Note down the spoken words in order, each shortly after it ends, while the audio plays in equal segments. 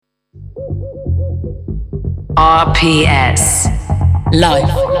RPS.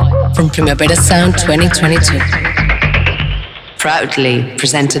 Live from Primavera Sound 2022. Proudly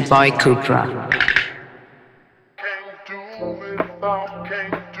presented by Cupra.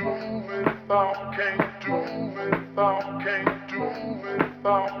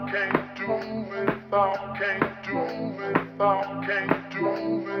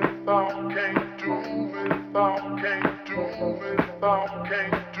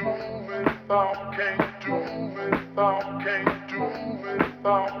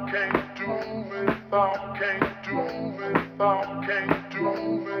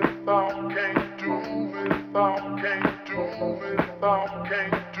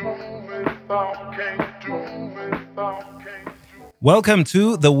 Welcome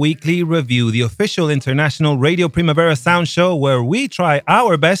to the Weekly Review, the official international Radio Primavera Sound show where we try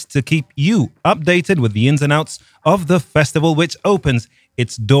our best to keep you updated with the ins and outs of the festival, which opens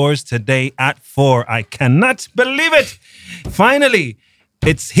its doors today at 4. I cannot believe it! Finally,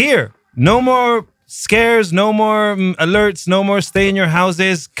 it's here. No more scares, no more alerts, no more stay in your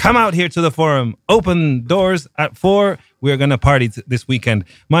houses. Come out here to the forum. Open doors at 4. We're going to party this weekend.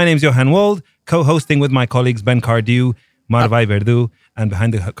 My name's Johan Wold, co-hosting with my colleagues Ben Cardew, Marvai Verdu, and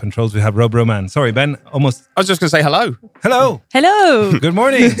behind the controls we have Rob Roman. Sorry, Ben, almost... I was just going to say hello. Hello. Hello. Good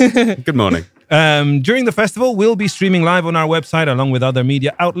morning. Good morning. During the festival, we'll be streaming live on our website along with other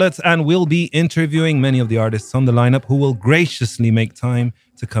media outlets, and we'll be interviewing many of the artists on the lineup who will graciously make time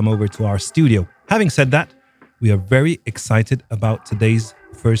to come over to our studio. Having said that, we are very excited about today's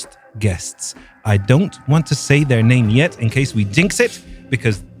first guests. I don't want to say their name yet in case we jinx it,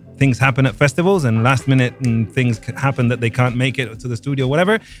 because things happen at festivals and last minute things happen that they can't make it to the studio,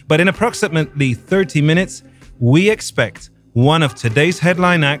 whatever. But in approximately 30 minutes, we expect one of today's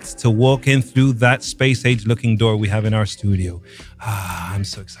headline acts to walk in through that space age looking door we have in our studio. I'm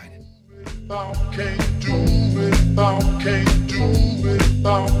so excited.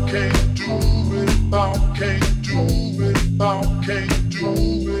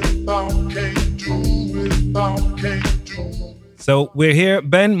 So we're here.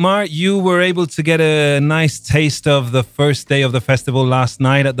 Ben, Mar, you were able to get a nice taste of the first day of the festival last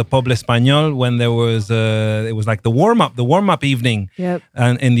night at the Poble Español when there was, it was like the warm-up evening. Yep.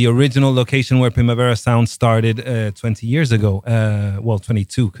 And in the original location where Primavera Sound started 20 years ago.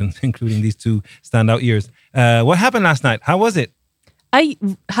 22, including these two standout years. What happened last night? How was it? I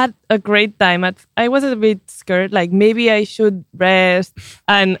had a great time. I was a bit scared, like maybe I should rest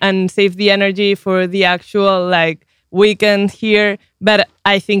and save the energy for the actual weekend here, but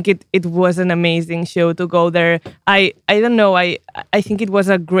I think it was an amazing show to go there. I don't know, I think it was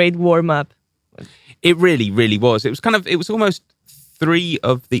a great warm-up. It really, really was. It was almost 3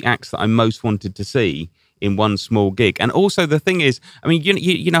 of the acts that I most wanted to see in one small gig. And also the thing is, I mean,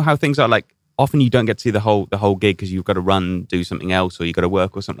 you know how things are, like often you don't get to see the whole gig because you've got to run, do something else, or you've got to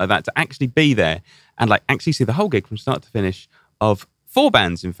work or something like that. To actually be there and actually see the whole gig from start to finish of 4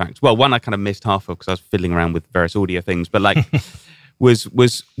 bands, in fact. Well, one I kind of missed half of because I was fiddling around with various audio things, but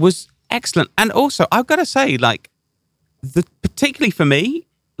was excellent. And also, I've got to say, particularly for me,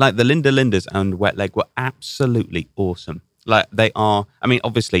 the Linda Lindas and Wet Leg were absolutely awesome. They are, I mean,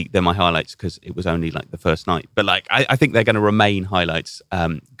 obviously they're my highlights because it was only the first night, but I think they're going to remain highlights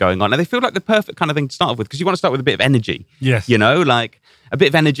going on. And they feel like the perfect kind of thing to start off with because you want to start with a bit of energy. Yes. You know, a bit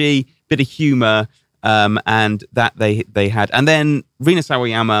of energy, bit of humor. And that they had, and then Rina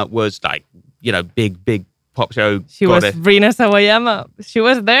Sawayama was big pop show. She was Rina Sawayama. She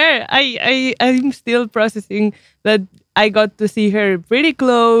was there. I'm still processing that I got to see her pretty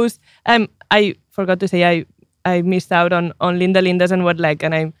close. I forgot to say I missed out on Linda Lindas and Wet Leg,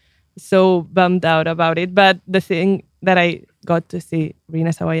 and I'm so bummed out about it. But the thing that I got to see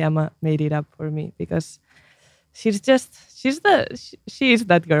Rina Sawayama made it up for me because she is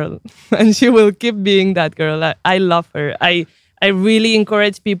that girl and she will keep being that girl. I love her. I really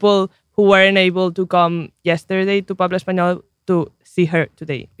encourage people who weren't able to come yesterday to Poble Español to see her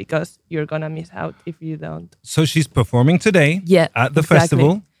today because you're gonna miss out if you don't. So she's performing today at the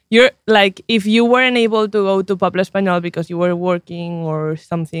festival. You're if you weren't able to go to Poble Español because you were working or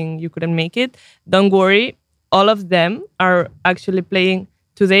something, you couldn't make it, don't worry. All of them are actually playing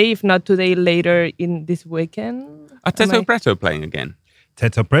today, if not today, later in this weekend. Are Teto Preto playing again?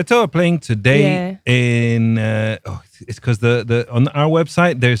 Teto Preto are playing today in... it's because on our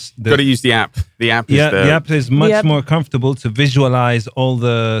website, there's... Got to use the app. The app is much more comfortable to visualize all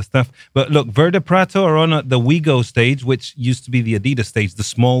the stuff. But look, Verde Prato are on the WeGo stage, which used to be the Adidas stage, the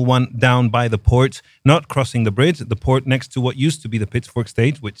small one down by the port, not crossing the bridge, the port next to what used to be the Pitchfork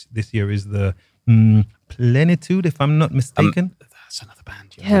stage, which this year is the Plenitude, if I'm not mistaken. That's another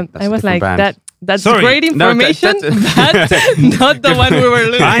band. I was like, band. That's Sorry. great information, but not the one we were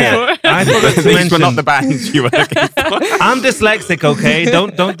looking for. I forgot to These mention. were not the bands you were looking for. I'm dyslexic, okay?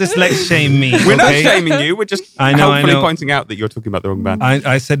 Don't dyslex shame me. We're not okay? shaming you. We're just I know. helpfully pointing out that you're talking about the wrong band.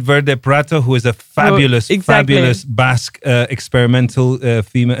 I said Verde Prato, who is a fabulous, exactly. fabulous Basque experimental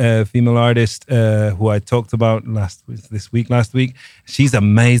female artist who I talked about last week. She's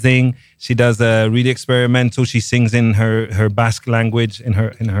amazing. She does really experimental. She sings in her Basque language, in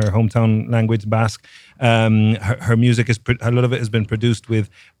her hometown language, Basque. Her music a lot of it has been produced with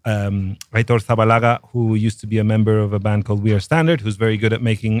Aitor Zabalaga, who used to be a member of a band called We Are Standard, who's very good at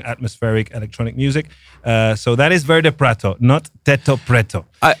making atmospheric electronic music. So that is Verde Prato, not Teto Preto.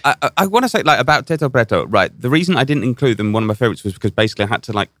 I want to say about Teto Preto, right? The reason I didn't include them, one of my favorites, was because basically I had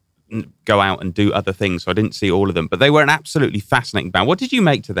to go out and do other things, so I didn't see all of them. But they were an absolutely fascinating band. What did you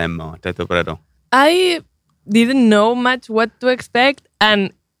make to them, Teto Preto? I didn't know much what to expect,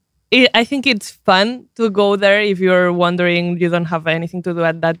 and I think it's fun to go there if you're wondering you don't have anything to do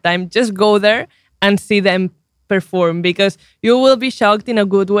at that time. Just go there and see them perform, because you will be shocked in a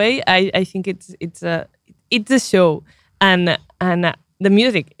good way. I think it's a show, and the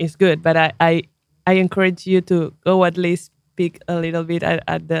music is good, but I encourage you to go at least peek a little bit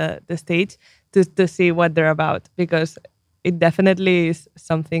at the stage to see what they're about, because it definitely is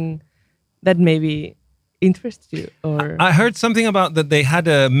something that maybe interests you. Or I heard something about that they had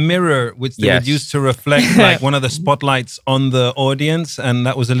a mirror which they would use to reflect like one of the spotlights on the audience, and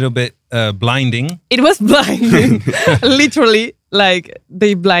that was a little bit blinding. it was blinding. Literally, like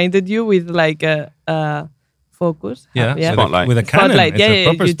they blinded you with like a focus. Spotlight. With a cannon. Spotlight. It's a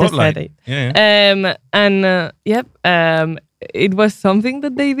proper you spotlight. just said it. It was something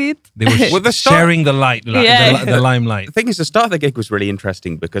that they did. They were sharing the light, the limelight. The thing is, the start of the gig was really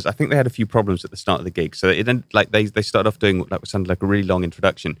interesting because I think they had a few problems at the start of the gig. So it ended, they started off doing what sounded like a really long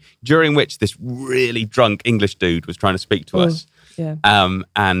introduction, during which this really drunk English dude was trying to speak to us. Yeah.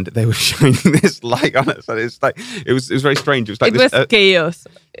 And they were shining this light on us, and it was very strange. It was like was chaos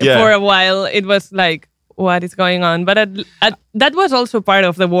for a while. It was like, what is going on? But that was also part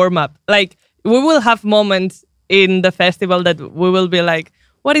of the warm up. Like, we will have moments in the festival that we will be like,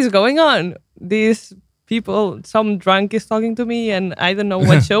 what is going on? These people, some drunk is talking to me, and I don't know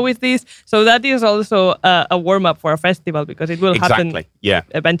what show is this. So that is also a warm up for a festival, because it will happen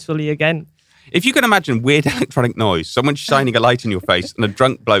eventually again. If you can imagine weird electronic noise, someone shining a light in your face, and a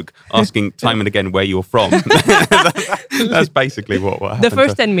drunk bloke asking time and again where you're from, that's basically what happened. The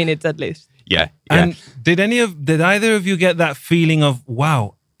first 10 minutes at least. Yeah. And did either of you get that feeling of,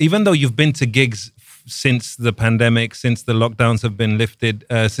 wow, even though you've been to gigs since the pandemic, since the lockdowns have been lifted,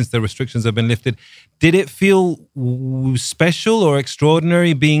 since the restrictions have been lifted, did it feel special or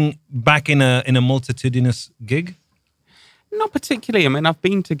extraordinary being back in a multitudinous gig? Not particularly. I mean, I've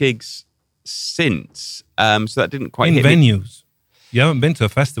been to gigs since, so that didn't quite hit venues. You haven't been to a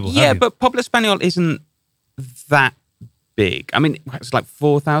festival, have you? But Pop l'Espagnol isn't that big. I mean, it's like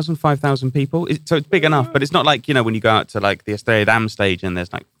 4,000, 5,000 people. So it's big enough, but it's not like, when you go out to like the Estrella Damm stage and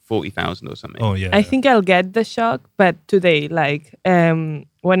there's like 40,000 or something. Oh, yeah. I think I'll get the shock, but today, like,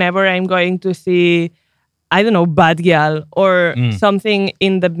 whenever I'm going to see, I don't know, Bad Gyal or something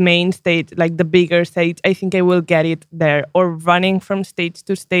in the main stage, like the bigger stage, I think I will get it there. Or running from stage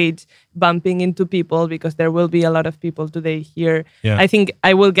to stage, bumping into people, because there will be a lot of people today here. Yeah. I think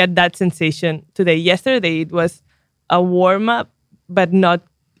I will get that sensation today. Yesterday, it was a warm-up, but not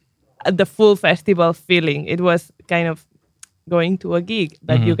the full festival feeling. It was kind of going to a gig,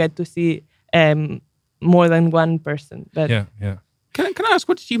 but you get to see more than one person. But yeah. Can I ask,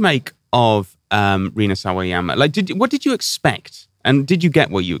 what did you make of Rina Sawayama? Like, what did you expect? And did you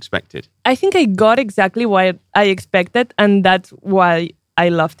get what you expected? I think I got exactly what I expected, and that's why I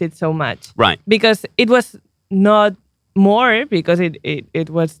loved it so much. Right. Because it was not more, because it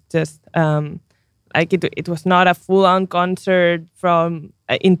was just... it was not a full-on concert from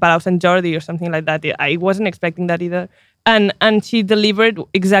in Palau Sant Jordi or something like that. I wasn't expecting that either. And she delivered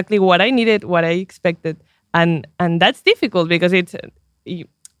exactly what I needed, what I expected. And that's difficult, because it's,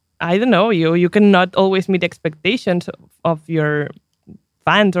 I don't know, you cannot always meet expectations of your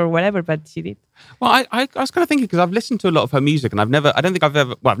fans or whatever, but she did. Well, I was kind of thinking, because I've listened to a lot of her music, and I've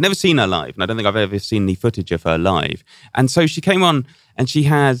never seen her live, and I don't think I've ever seen any footage of her live. And so she came on, and she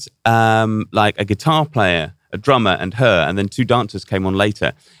has like a guitar player, a drummer, and her, and then two dancers came on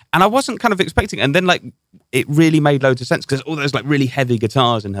later. And I wasn't kind of expecting, and then like it really made loads of sense, because all those like really heavy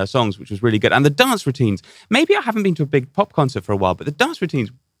guitars in her songs, which was really good. And the dance routines, maybe I haven't been to a big pop concert for a while, but the dance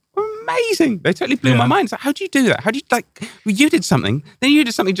routines were amazing. They totally blew my mind. It's like, how do you do that? How do you you did something, then you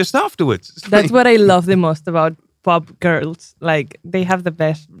did something just afterwards. That's what I love the most about pop girls. Like they have the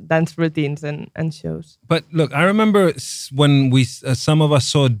best dance routines and shows. But look, I remember when we some of us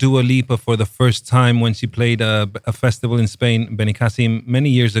saw Dua Lipa for the first time when she played a festival in Spain, Benicassim, many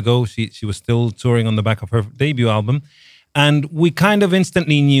years ago. She was still touring on the back of her debut album, and we kind of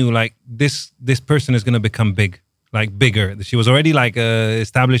instantly knew like this person is going to become big, like bigger. She was already like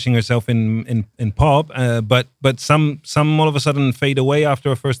establishing herself in pop, but some all of a sudden fade away after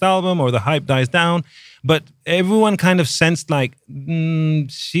her first album, or the hype dies down. But everyone kind of sensed like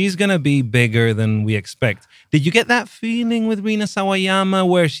she's gonna be bigger than we expect. Did you get that feeling with Rina Sawayama,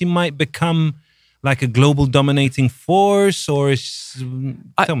 where she might become like a global dominating force, or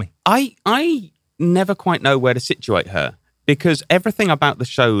tell me? I never quite know where to situate her, because everything about the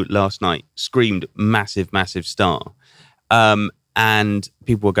show last night screamed massive star, and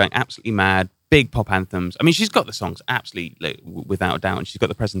people were going absolutely mad. Big pop anthems. I mean, she's got the songs absolutely, like, without a doubt, and she's got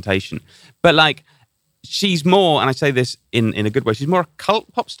the presentation. But like, she's more, and I say this in a good way, she's more a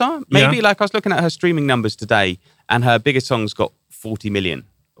cult pop star. Maybe. Yeah. Like I was looking at her streaming numbers today, and her biggest song's got 40 million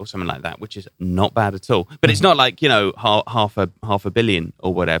or something like that, which is not bad at all. But it's not like, you know, half a billion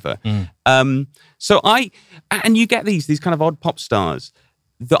or whatever. So and you get these kind of odd pop stars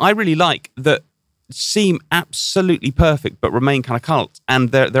that I really like, that seem absolutely perfect but remain kind of cult, and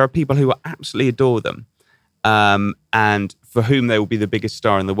there are people who absolutely adore them, and for whom they will be the biggest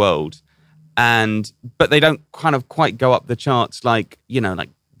star in the world. But they don't kind of quite go up the charts like, you know, like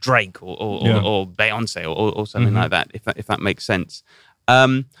Drake or Beyonce or something like that, if that makes sense.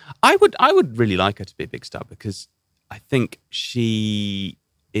 I would really like her to be a big star, because I think she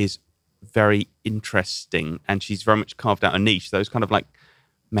is very interesting, and she's very much carved out a niche. Those kind of like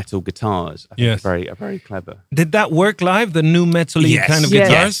metal guitars, I think are very clever. Did that work live? The new metal-y kind of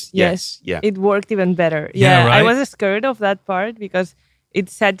guitars? Yes. It worked even better. Yeah, right? I was scared of that part, because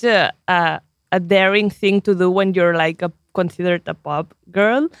it's such a daring thing to do when you're like considered a pop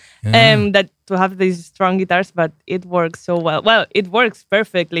girl, that to have these strong guitars, but it works so well. Well, it works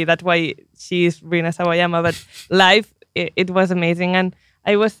perfectly. That's why she's Rina Sawayama. But live, it was amazing. And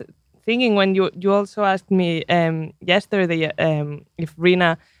I was thinking, when you also asked me yesterday if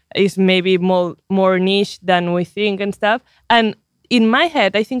Rina is maybe more niche than we think and stuff. And in my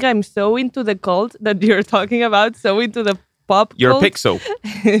head, I think I'm so into the cult that you're talking about, so into the pop You're cult. a pixel.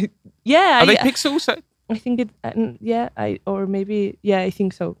 Yeah. Are they pixels? I think it, I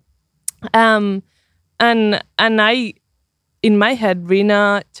think so. And I, in my head,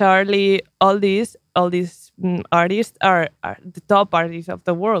 Rina, Charlie, all these artists are the top artists of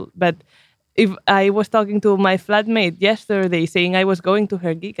the world. But if I was talking to my flatmate yesterday, saying I was going to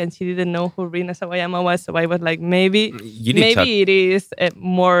her gig and she didn't know who Rina Sawayama was, so I was like, maybe it is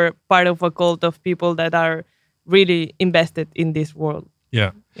more part of a cult of people that are really invested in this world.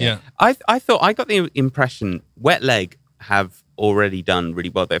 Yeah. I thought, I got the impression Wet Leg have already done really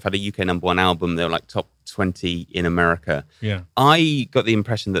well. They've had a UK #1 album. They're like top 20 in America. Yeah. I got the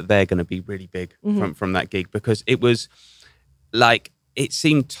impression that they're going to be really big from that gig, because it was like, it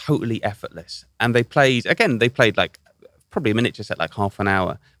seemed totally effortless. And they played like probably a miniature set, like half an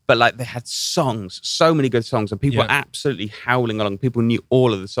hour. But like, they had songs, so many good songs, and people were absolutely howling along. People knew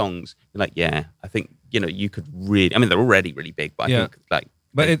all of the songs. Like, I think, you know, you could really, I mean, they're already really big, but I think like,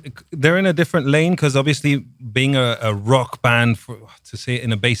 but they're in a different lane, because obviously being a rock band, to say it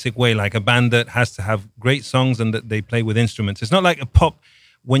in a basic way, like a band that has to have great songs and that they play with instruments. It's not like a pop.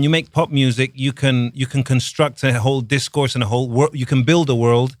 When you make pop music, you can construct a whole discourse and a whole world. You can build a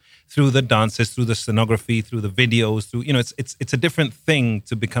world through the dances, through the scenography, through the videos, through, you know, it's a different thing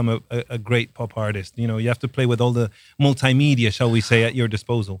to become a great pop artist. You know, you have to play with all the multimedia, shall we say, at your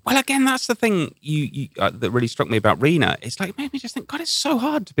disposal. Well, again, that's the thing you that really struck me about Rina. It's like, it made me just think, God, it's so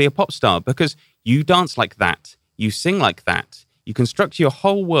hard to be a pop star, because you dance like that, you sing like that, you construct your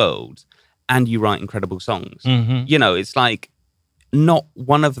whole world, and you write incredible songs. You know, it's like, not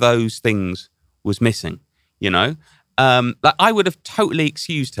one of those things was missing, you know? Like, I would have totally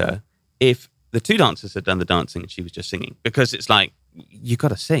excused her if the two dancers had done the dancing and she was just singing, because it's like, you got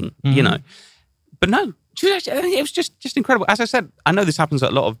to sing, you know? But no, it was just incredible. As I said, I know this happens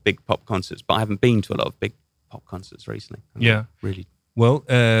at a lot of big pop concerts, but I haven't been to a lot of big pop concerts recently. Really. Well,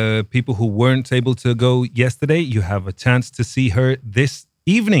 people who weren't able to go yesterday, you have a chance to see her this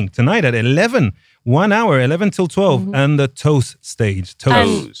evening, tonight at 11. 1 hour, 11 till 12, and the Toes stage.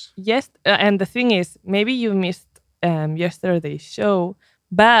 Toes. Yes, and the thing is, maybe you missed yesterday's show,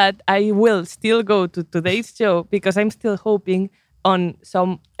 but I will still go to today's show, because I'm still hoping on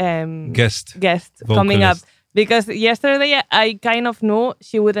some guest coming up. Because yesterday I kind of knew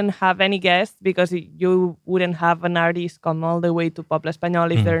she wouldn't have any guests, because you wouldn't have an artist come all the way to Pop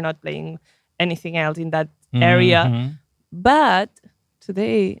Español if they're not playing anything else in that area. Mhm. But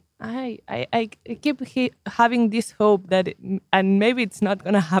today, I keep having this hope that, and maybe it's not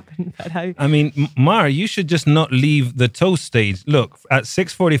gonna happen. But I mean, Mar, you should just not leave the toast stage. Look, at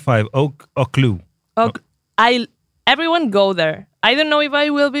 6:45, Oclu. Everyone go there. I don't know if I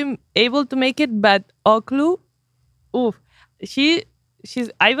will be able to make it, but Oclu, oof, she's.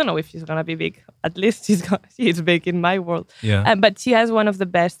 I don't know if she's gonna be big. At least she's big in my world. Yeah. But she has one of the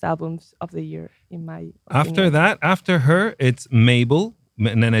best albums of the year in my opinion. After her, it's Mabel,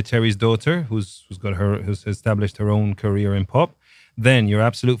 Nene Cherry's daughter, who's established her own career in pop. Then your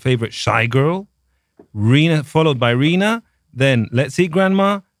absolute favorite, Shy Girl, Rena, followed by Rena. Then Let's Eat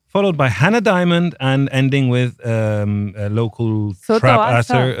Grandma, followed by Hannah Diamond, and ending with a local Soto trap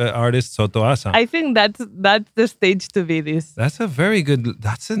Asa. artist, Soto Asa. I think that's the stage to be this. That's a very good.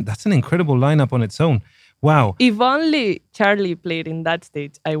 That's an incredible lineup on its own. Wow. If only Charlie played in that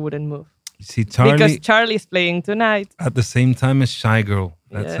stage, I wouldn't move. You see, Charlie Because Charlie's playing tonight. at the same time as Shy Girl.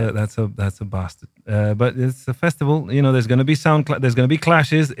 Yeah. That's a bastard. But it's a festival. You know, there's going to be there's going to be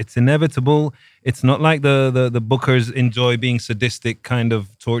clashes. It's inevitable. It's not like the bookers enjoy being sadistic kind of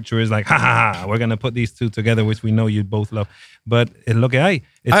torturers. Like, ha ha ha, we're going to put these two together, which we know you both love. But look,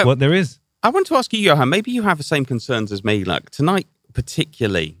 it's what there is. I want to ask you, Johan, maybe you have the same concerns as me. Like tonight,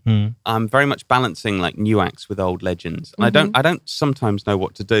 particularly, I'm very much balancing like new acts with old legends. And I don't sometimes know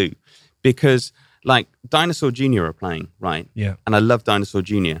what to do because like Dinosaur Jr. are playing, right? Yeah. And I love Dinosaur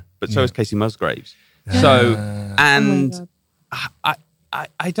Jr., but so is Casey Musgraves. So, and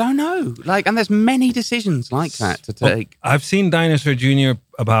I don't know. Like, and there's many decisions like that to take. I've seen Dinosaur Jr.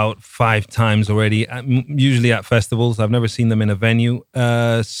 about 5 times already, usually at festivals. I've never seen them in a venue.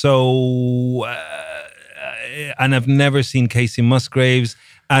 And I've never seen Casey Musgraves.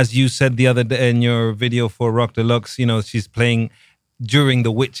 As you said the other day in your video for Rock Deluxe, you know, she's playing during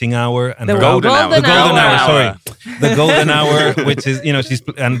the witching hour and The her golden album, hour. the golden hour, Hour. sorry, the golden hour, which is, you know,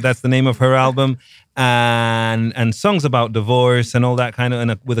 and that's the name of her album, and songs about divorce and all that kind of,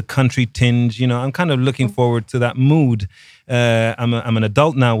 and with a country tinge. You know, I'm kind of looking forward to that mood. I'm an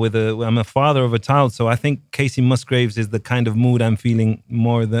adult now I'm a father of a child, so I think Casey Musgraves is the kind of mood I'm feeling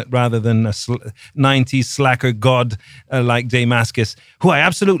rather than a 90s slacker god like Jay Mascis, who I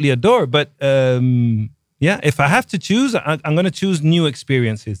absolutely adore, but. Yeah, if I have to choose, I'm going to choose new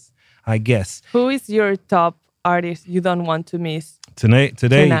experiences, I guess. Who is your top artist you don't want to miss? Today,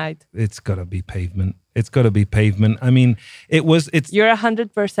 Tonight. It's got to be Pavement. It's got to be Pavement. I mean, it's. You're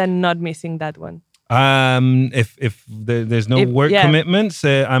 100% not missing that one. If there's no work commitments,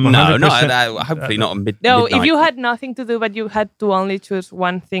 I'm 100%. No, hopefully not a midnight. No, if you had nothing to do, but you had to only choose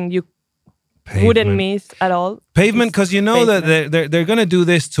one thing you wouldn't miss at all. Pavement, because you know that they're going to do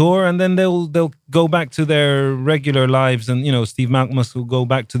this tour and then they'll go back to their regular lives, and you know Steve Malkmus will go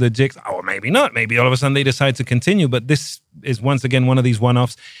back to the jigs. Or maybe not. Maybe all of a sudden they decide to continue. But this is once again one of these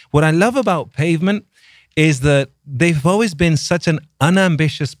one-offs. What I love about Pavement is that they've always been such an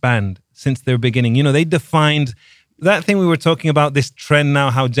unambitious band since their beginning. You know, they defined that thing we were talking about, this trend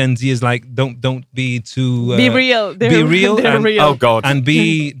now, how Gen Z is like, don't be too... be real. Be real. They're and, real. Oh, God. And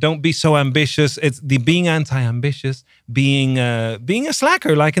don't be so ambitious. It's the being anti-ambitious, being a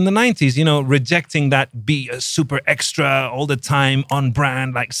slacker like in the 90s, you know, rejecting that be a super extra all the time, on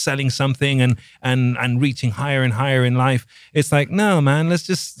brand, like selling something and reaching higher and higher in life. It's like, no, man, let's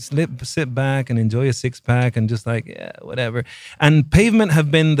just sit back and enjoy a 6-pack and just like, yeah, whatever. And Pavement have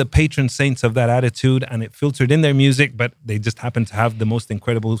been the patron saints of that attitude, and it filtered in their music, but they just happen to have the most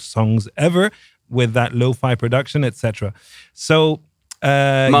incredible songs ever with that lo-fi production, etc. So,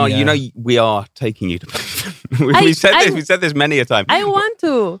 Mar, you know we are taking you to. we said this many a time. I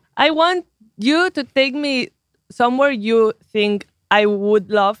want you to take me somewhere you think I would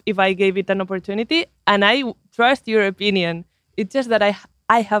love if I gave it an opportunity, and I trust your opinion. It's just that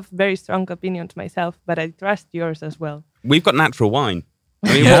I have very strong opinions myself, but I trust yours as well. We've got natural wine.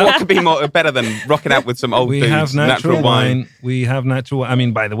 I mean, what could be better than rocking out with some old dudes? We have natural wine. We have natural. I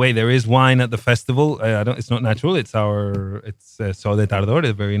mean, by the way, there is wine at the festival. It's not natural. It's Sol de Tardor,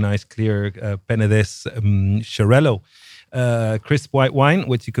 a very nice, clear Penedès Xarel·lo. Crisp white wine,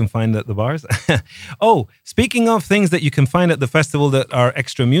 which you can find at the bars. Oh, speaking of things that you can find at the festival that are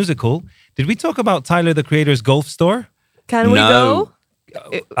extra musical, did we talk about Tyler, the Creator's golf store? Can we go?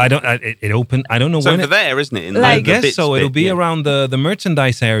 I don't. It opened. I don't know It's when. over there, isn't it? I guess so. It'll be around the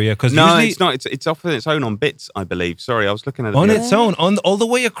merchandise area, because no, usually it's not. It's off on its own on Bits, I believe. Sorry, I was looking at it on its own, all the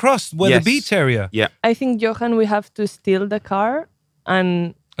way across where Yes. the beach area. Yeah. I think, Johan, we have to steal the car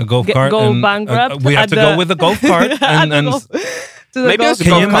and A golf cart. go and, bankrupt. we have to go with the golf cart and Maybe there's a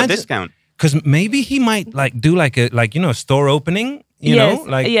Can you golf cart imagine? discount. because maybe he might like do like a store opening You know,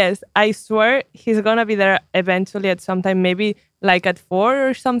 like yes, I swear he's gonna be there eventually at some time, maybe like at 4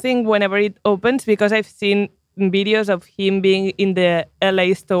 or something, whenever it opens, because I've seen videos of him being in the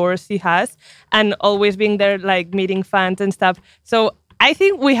LA stores he has and always being there, like meeting fans and stuff. So I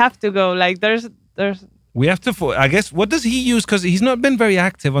think we have to go. Like, there's. we have to. I guess what does he use? Because he's not been very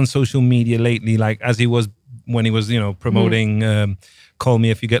active on social media lately, like as he was when he was, promoting "Call Me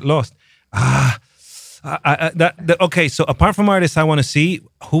If You Get Lost." Okay, so apart from artists I want to see,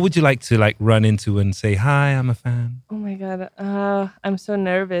 who would you like to run into and say hi, I'm a fan? Oh my god, I'm so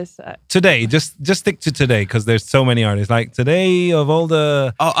nervous. Today, just stick to today, because there's so many artists. Like today, of all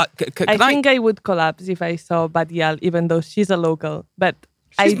the I think I would collapse if I saw Badial, even though she's a local. But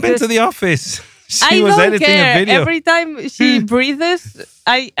she's been to the office. She I was don't editing care. a video. Every time she breathes,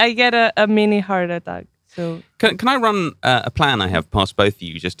 I get a mini heart attack. So Can I run a plan I have past both of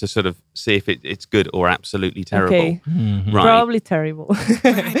you just to sort of see if it's good or absolutely terrible? okay, Right. probably terrible.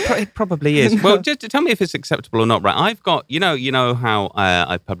 It probably is. Well, just to tell me if it's acceptable or not, right? I've got, you know how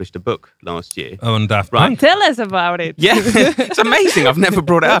I published a book last year. Oh, and Daft Right. Punk. Tell us about it. Yeah, it's amazing. I've never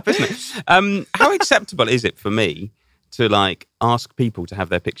brought it up, isn't it? How acceptable is it for me to ask people to have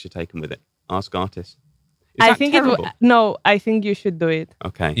their picture taken with it? Ask artists. Is I that think terrible? I think you should do it.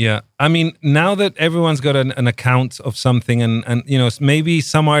 Okay. Yeah, I mean, now that everyone's got an account of something, and maybe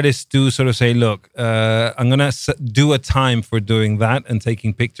some artists do sort of say, look, I'm gonna do a time for doing that and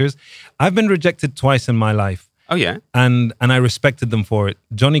taking pictures. I've been rejected twice in my life, Oh yeah. and I respected them for it.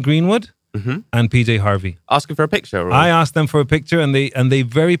 Johnny Greenwood and PJ Harvey. Asking for a picture. Or... I asked them for a picture, and they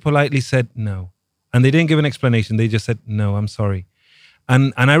very politely said no, and they didn't give an explanation. They just said no, I'm sorry.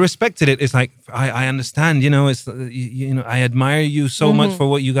 And I respected it. It's like I understand, it's I admire you so much for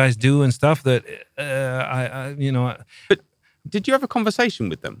what you guys do and stuff that But did you have a conversation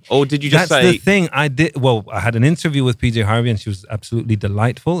with them, or did you just that's say? the thing. I did. Well, I had an interview with PJ Harvey, and she was absolutely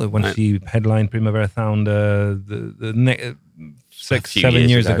delightful when she headlined Primavera Sound six, few 7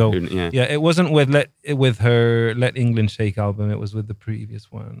 years ago. Yeah. It wasn't with her Let England Shake album. It was with the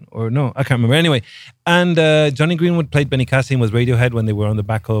previous one, or no, I can't remember. Anyway, and Johnny Greenwood played Benny Cassidy and was Radiohead when they were on the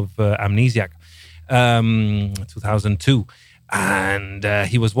back of Amnesiac, 2002. And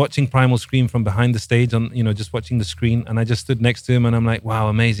he was watching Primal Scream from behind the stage on, just watching the screen. And I just stood next to him and I'm like, wow,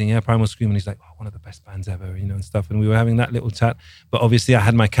 amazing. Yeah, Primal Scream. And he's like, oh, one of the best bands ever, and stuff. And we were having that little chat. But obviously I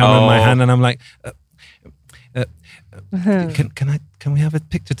had my camera in my hand and I'm like, can we have a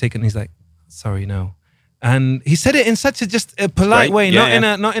picture taken? And he's like, sorry, no. And he said it in such a polite Right. way,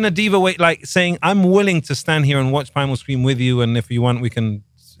 Yeah, not in a diva way, like saying, I'm willing to stand here and watch Primal Scream with you. And if you want, we can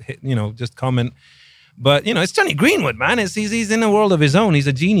hit, just comment. But it's Johnny Greenwood, man. He's in a world of his own. He's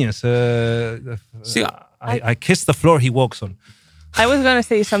a genius. See, I kiss the floor he walks on. I was gonna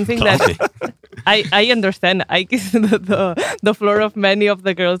say something that I understand. I kiss the floor of many of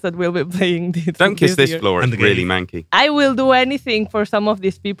the girls that will be playing this. Don't kiss this year. floor. And It's the really game. manky. I will do anything for some of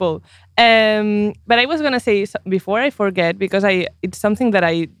these people. But I was gonna say before I forget, because it's something that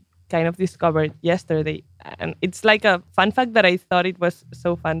I kind of discovered yesterday, and it's like a fun fact that I thought it was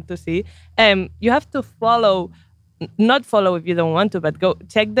so fun to see. You have to not follow if you don't want to, but go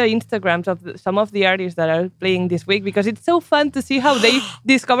check the Instagrams of some of the artists that are playing this week, because it's so fun to see how they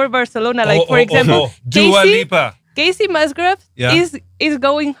discover Barcelona. Like, for example, Dua Lipa. Casey Musgrave is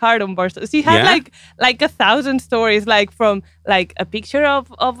going hard on Barcelona. She had Yeah? like 1,000 stories, like from like a picture of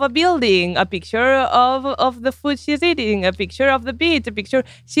a building, a picture of the food she's eating, a picture of the beach, a picture.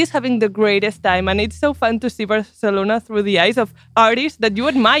 She's having the greatest time, and it's so fun to see Barcelona through the eyes of artists that you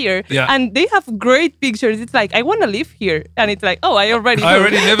admire. Yeah. And they have great pictures. It's like, I want to live here, and it's like, oh, I already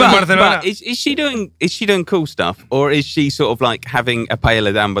live in Barcelona. But is she doing cool stuff, or is she sort of like having a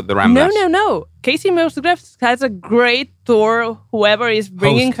paella down but the Ramblas? No. Casey Musgrave has a great tour, whoever is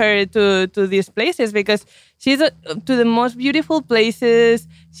bringing her to these places, because she's to the most beautiful places.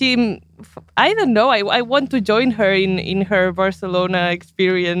 I don't know, I want to join her in her Barcelona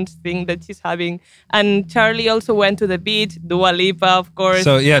experience thing that she's having. And Charlie also went to the beach, Dua Lipa, of course.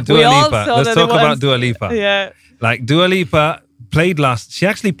 So yeah, Dua We all Lipa. saw Let's the talk about ones- Dua Lipa. Yeah. Like Dua Lipa she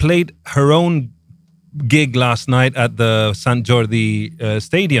actually played her own gig last night at the Sant Jordi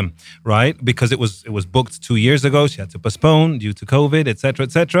Stadium, right? Because it was booked 2 years ago. She had to postpone due to COVID, etc.,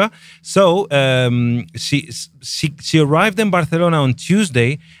 etc. So she arrived in Barcelona on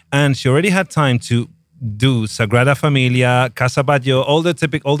Tuesday, and she already had time to do Sagrada Familia, Casa Batlló, all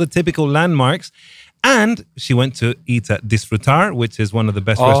the typical landmarks. And she went to eat at Disfrutar, which is one of the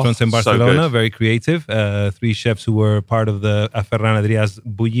best restaurants in so Barcelona. good. Very creative. 3 chefs who were part of the Ferran Adrià's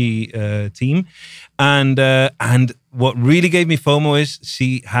Bulli team. And what really gave me FOMO is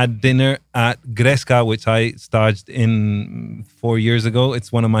she had dinner at Gresca, which I starred in 4 years ago.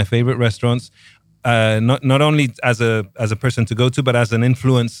 It's one of my favorite restaurants. Not only as a person to go to, but as an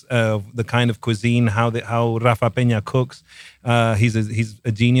influence of the kind of cuisine, how Rafa Peña cooks. He's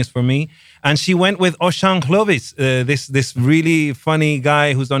a genius for me. And she went with Ocean Clovis, this really funny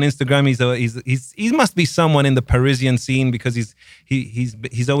guy who's on Instagram. He must be someone in the Parisian scene because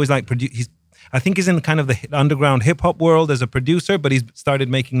he's always like I think he's in kind of the underground hip hop world as a producer, but he's started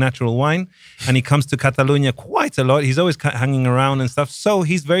making natural wine, and he comes to Catalonia quite a lot. He's always hanging around and stuff. So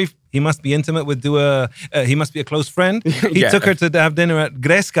he must be intimate with Dua. He must be a close friend. He took her to have dinner at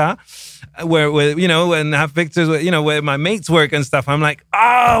Gresca, where and have pictures where my mates work and stuff. I'm like,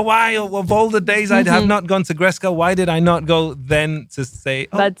 why of all the days I have not gone to Gresca, why did I not go then to say?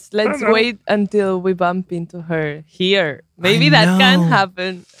 But let's wait until we bump into her here. Maybe that can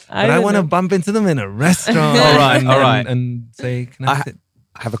happen. I want to bump into them in a restaurant. All right. And say, can I sit?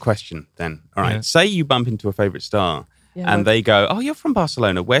 I have a question then. All right. Yeah. Say you bump into a favorite star and they go, "Oh, you're from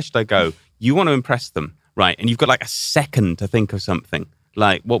Barcelona. Where should I go?" You want to impress them, right? And you've got like a second to think of something.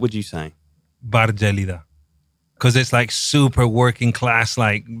 Like, what would you say? Bar Gelida. Because it's like super working class,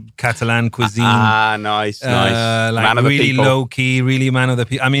 like Catalan cuisine. Nice. Like Man of the really people. low key, really man of the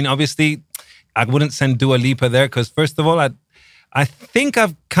people. I mean, obviously, I wouldn't send Dua Lipa there because first of all, I think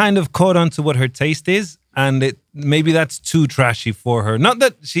I've kind of caught on to what her taste is, and maybe that's too trashy for her. Not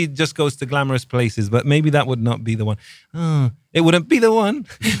that she just goes to glamorous places, but maybe that would not be the one. It wouldn't be the one.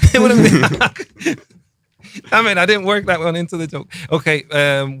 It wouldn't be. I mean, I didn't work that one into the joke. Okay,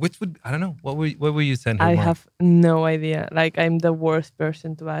 I don't know. What were you saying? I have no idea. Like, I'm the worst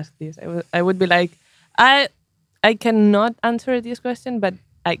person to ask this. I would be like, I cannot answer this question, but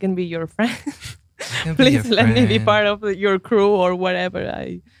I can be your friend. Please let me be part of your crew or whatever.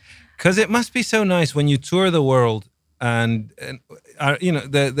 Because it must be so nice when you tour the world and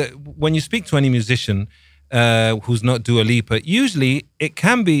when you speak to any musician who's not Dua Lipa, usually it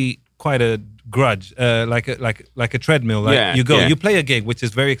can be quite a grudge, like a treadmill. Like you play a gig, which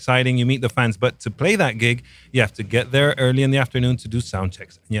is very exciting. You meet the fans, but to play that gig, you have to get there early in the afternoon to do sound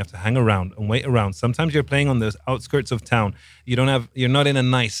checks, and you have to hang around and wait around. Sometimes you're playing on the outskirts of town. You're not in a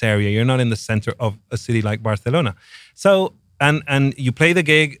nice area. You're not in the center of a city like Barcelona. So and you play the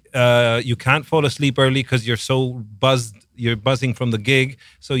gig. You can't fall asleep early because you're so buzzed. You're buzzing from the gig,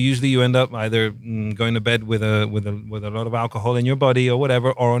 so usually you end up either going to bed with a lot of alcohol in your body or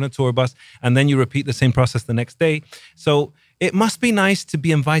whatever, or on a tour bus, and then you repeat the same process the next day. So it must be nice to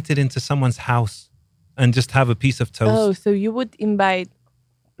be invited into someone's house and just have a piece of toast. Oh, so you would invite,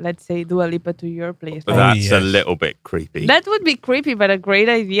 let's say, Dua Lipa to your place. But right? that's a little bit creepy. That would be creepy, but a great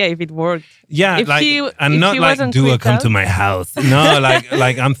idea if it worked. Yeah, if not she like wasn't Dua, freaked come out. to my house. No,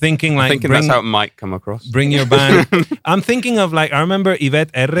 like I'm thinking that's how it might come across. Bring your band. I'm thinking of I remember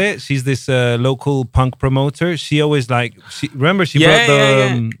Yvette Erre. She's this local punk promoter. She always brought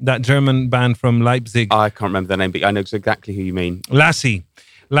that German band from Leipzig. I can't remember the name, but I know exactly who you mean. Lassie.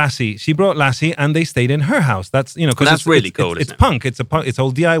 She brought Lassie, and they stayed in her house. That's because that's really cool. It's punk. It's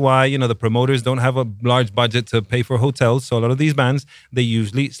all DIY. The promoters don't have a large budget to pay for hotels, so a lot of these bands they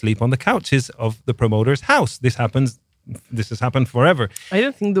usually sleep on the couches of the promoter's house. This has happened forever. I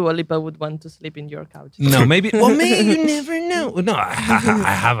don't think Dua Lipa would want to sleep in your couch. No, maybe. Well, maybe you never know. No,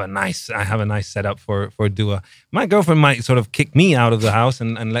 I have a nice setup for Dua. My girlfriend might sort of kick me out of the house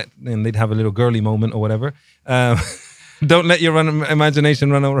and they'd have a little girly moment or whatever. Don't let your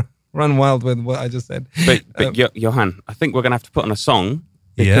imagination run wild with what I just said. But Johan, I think we're going to have to put on a song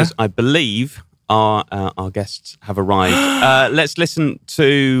because I believe our guests have arrived. Let's listen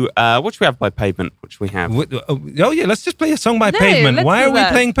to what should we have by Pavement? Which we have. Let's just play a song by Pavement. Why are we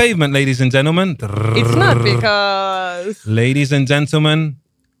playing Pavement, ladies and gentlemen? It's not because... Ladies and gentlemen,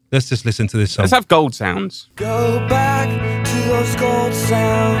 let's just listen to this song. Let's have gold sounds. Go back to those gold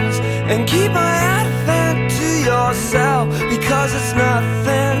sounds and keep my advent to yourself, because it's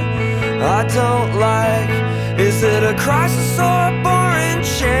nothing I don't like. Is it a crisis or a boring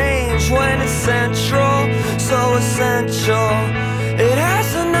change when it's central, so essential? It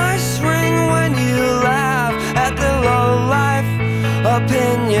has a nice ring when you laugh at the low-life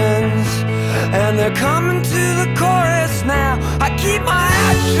opinions, and they're coming to the chorus now. I keep my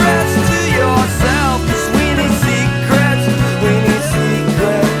address to yourself, 'cause we need secrets. We need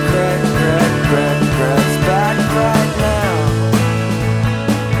secrets back right now.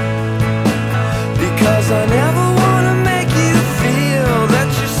 Because I never wanna make you feel that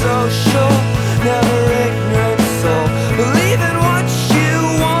you're social, never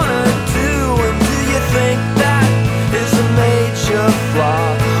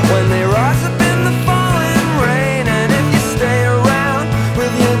when they rise up in the falling rain. And if you stay around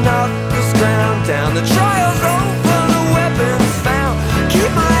with your knuckles ground down, the trial's over, the weapons found.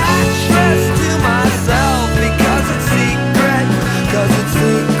 Keep my address to myself because it's secret, cause it's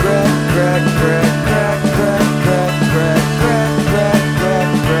secret. Crack, crack, crack, crack, crack, crack, crack, crack,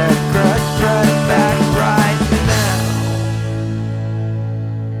 crack, crack, crack, crack, back right now.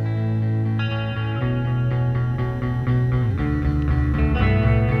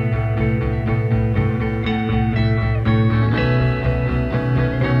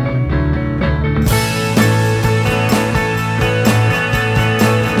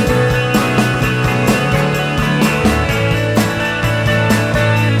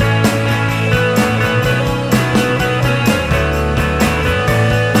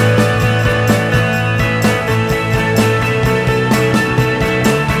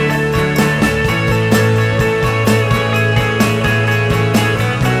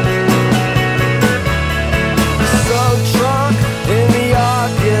 So drunk in the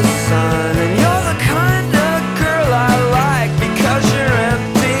August sun, and you're the kind of girl I like because you're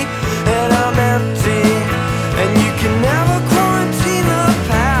empty and I'm empty, and you can never quarantine the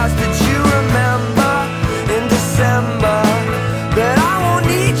past. Did you remember in December that I won't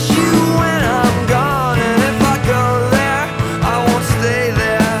need you when I'm gone? And if I go there, I won't stay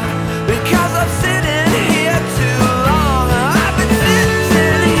there because I'm sitting here too long. I've been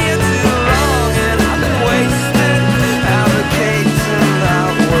sitting here too long, and I've been wasted advocating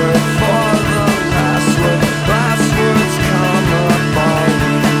that word for the last word. Last words come up, all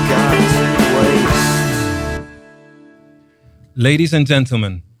we've got to waste. Ladies and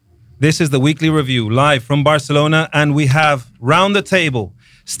gentlemen, this is the Weekly Review live from Barcelona, and we have round the table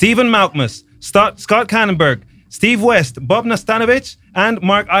Stephen Malkmus, Scott Kannenberg, Steve West, Bob Nastanovich, and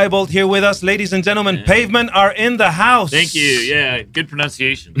Mark Eibolt here with us. Ladies and gentlemen, Pavement are in the house. Thank you. Yeah, good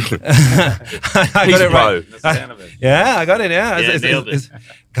pronunciation. I got it right. Nastanovich. Yeah, I got it. Yeah, Yeah, nailed it.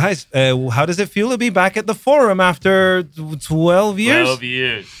 Guys, how does it feel to be back at the Forum after 12 years? 12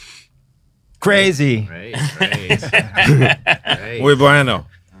 years. Crazy. Great. Muy bueno.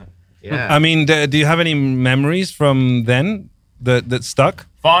 Yeah. I mean, do you have any memories from then that stuck?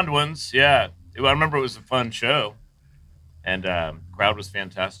 Fond ones, yeah. I remember it was a fun show, and crowd was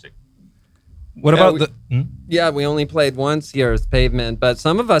fantastic. What Yeah, about the? Yeah, we only played once here as Pavement, but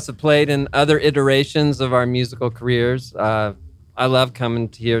some of us have played in other iterations of our musical careers. I love coming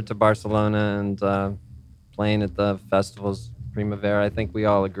here to Barcelona and playing at the festivals Primavera. I think we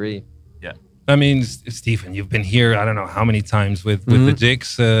all agree. Yeah. I mean, Stephen, you've been here. I don't know how many times with the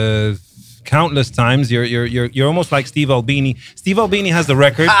Jigs. Countless times. You're almost like Steve Albini. Steve Albini has the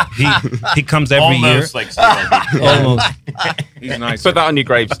record. He comes every Almost year. like Steve Albini. Almost. He's nice. Put that on your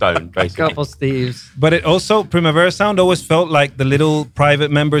gravestone, basically. Couple Steves. But it also, Primavera Sound always felt like the little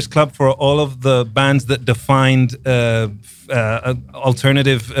private members club for all of the bands that defined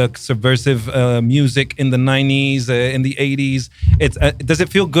alternative, subversive music in the 90s, in the 80s. It's does it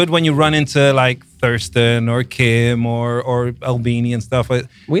feel good when you run into like Thurston or Kim or Albini and stuff?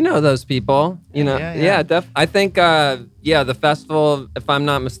 We know those people, you know. Yeah. I think, the festival, if I'm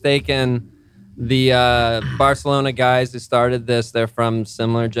not mistaken, the Barcelona guys who started this, they're from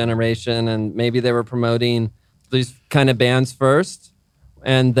similar generation, and maybe they were promoting these kind of bands first.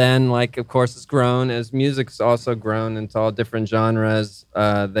 And then, like, of course, it's grown as music's also grown into all different genres.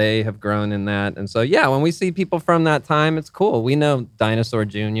 They have grown in that. And so, yeah, when we see people from that time, it's cool. We know Dinosaur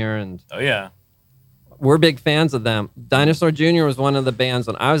Jr. and Oh, yeah. we're big fans of them. Dinosaur Jr. was one of the bands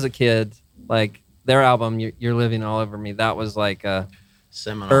when I was a kid. Like, their album, You're Living All Over Me, that was like a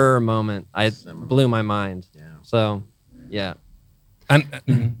Seminal. moment. It blew my mind. Yeah. So, yeah. And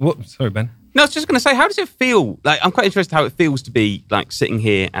sorry, Ben. No, I was just going to say, how does it feel? Like, I'm quite interested how it feels to be like sitting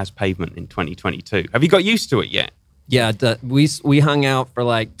here as Pavement in 2022. Have you got used to it yet? Yeah, we hung out for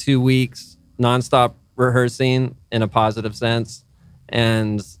like 2 weeks, nonstop rehearsing in a positive sense.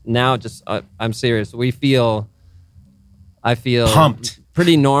 And now just, I'm serious, I feel Pumped.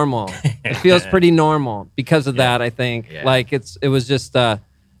 pretty normal. It feels pretty normal because of that, I think. Yeah. Like it was just,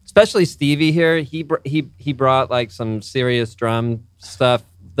 especially Stevie here, he brought like some serious drum stuff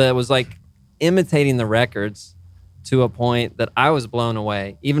that was like imitating the records to a point that I was blown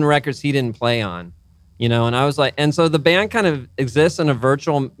away. Even records he didn't play on, you know. And I was like, and so the band kind of exists in a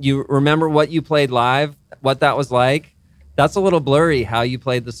virtual. You remember what you played live, what that was like. That's a little blurry how you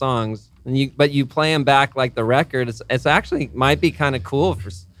played the songs, but you play them back like the record. It's actually might be kind of cool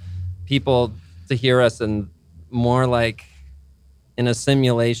for people to hear us and more like in a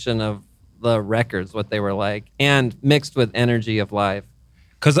simulation of the records, what they were like, and mixed with energy of live.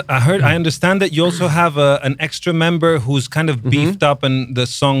 Because I understand that you also have an extra member who's kind of beefed up and the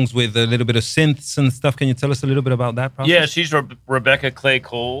songs with a little bit of synths and stuff. Can you tell us a little bit about that process? Yeah, she's Rebecca Clay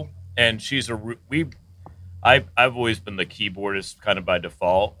Cole, and I've always been the keyboardist kind of by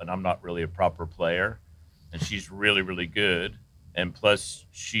default, and I'm not really a proper player, and she's really, really good. And plus,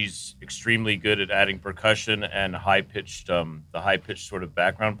 she's extremely good at adding percussion and the high-pitched sort of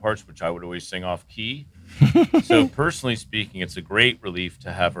background parts, which I would always sing off key. So personally speaking, it's a great relief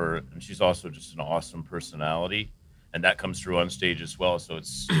to have her, and she's also just an awesome personality, and that comes through on stage as well. So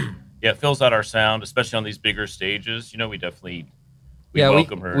it fills out our sound, especially on these bigger stages. We definitely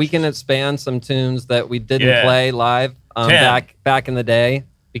welcome her. We can expand some tunes that we didn't play live back in the day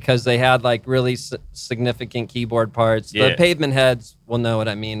because they had like really significant keyboard parts. The Pavement heads will know what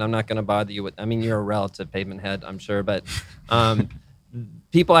I mean. I'm not going to bother you with. I mean, you're a relative Pavement head, I'm sure, but.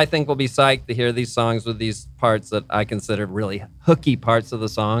 People, I think, will be psyched to hear these songs with these parts that I consider really hooky parts of the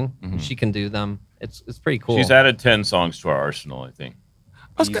song. Mm-hmm. She can do them. It's pretty cool. She's added 10 songs to our arsenal, I think.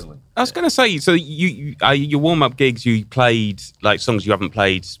 I was going to say, so your warm-up gigs, you played like songs you haven't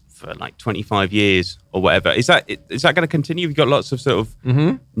played for like 25 years or whatever. Is that going to continue? You've got lots of sort of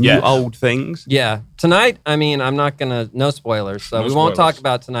new old things? Yeah. Tonight, I mean, I'm not going to, no spoilers, so we won't talk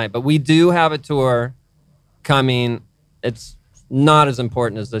about tonight, but we do have a tour coming. It's not as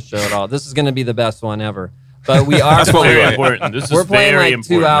important as this show at all. This is going to be the best one ever. But we are very important. This is playing very like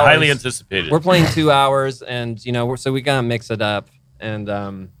important. 2 hours. Highly anticipated. We're playing 2 hours, and so we gotta mix it up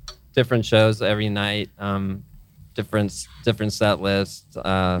and different shows every night, different set lists.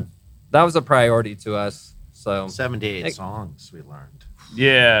 That was a priority to us. So 78 songs we learned.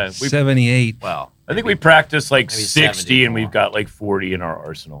 Yeah, 78. Well, I think we practiced like 60, and more. we've got like 40 in our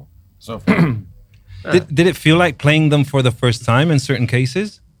arsenal. So far. Did it feel like playing them for the first time in certain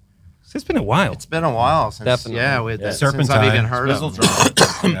cases? It's been a while. It's been a while since. Definitely. Since I've even heard of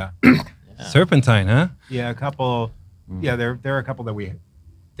them. Serpentine, huh? Yeah, a couple. Yeah, there are a couple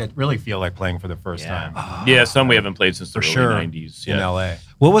that really feel like playing for the first time. Yeah, some we haven't played since the For early sure. 90s. In Yeah. LA.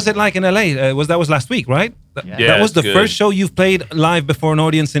 What was it like in LA? That was last week, right? Yeah, That was it's the good. first show you've played live before an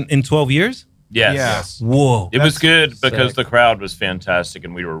audience in 12 years? Yes. Yeah. Whoa. It was good sick. because the crowd was fantastic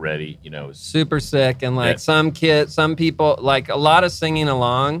and we were ready. It was super sick, and like some people, like a lot of singing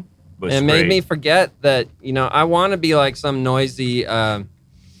along. It made me forget that, I want to be like some noisy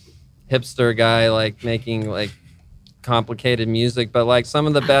hipster guy, like making like complicated music. But like some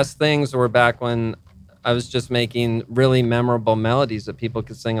of the best things were back when I was just making really memorable melodies that people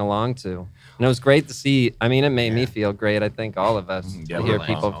could sing along to. And it was great to see. I mean, it made me feel great. I think all of us to hear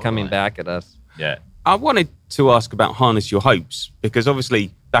people coming back at us. Yeah. I wanted to ask about Harness Your Hopes, because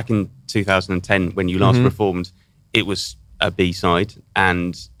obviously back in 2010 when you last performed, it was a B-side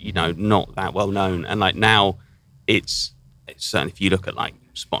and, not that well known. And like now it's certainly if you look at like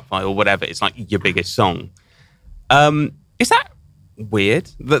Spotify or whatever, it's like your biggest song. Is that weird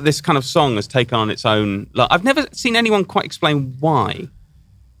that this kind of song has taken on its own? Like, I've never seen anyone quite explain why.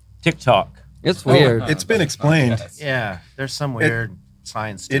 TikTok. It's weird. It's been explained. Yeah, there's some weird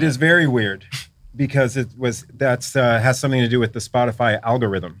science to It is very weird because has something to do with the Spotify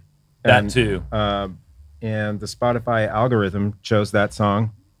algorithm. That too. And the Spotify algorithm chose that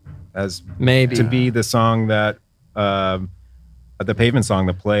song as Maybe to be the song that the Pavement song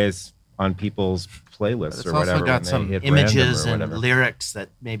that plays on people's playlists It's or also whatever. got when some they hit images random or and whatever. lyrics that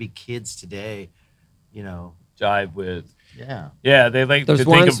maybe kids today, Jive with. Yeah. Yeah, they like There's to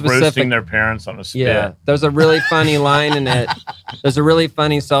one think of specific- roasting their parents on a spit. Yeah, there's a really funny line in it. There's a really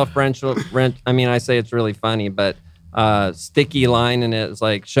funny self-referential. I mean, I say it's really funny, but sticky line in it is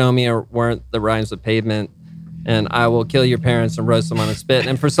like, "Show me weren't the rhymes with Pavement, and I will kill your parents and roast them on a spit."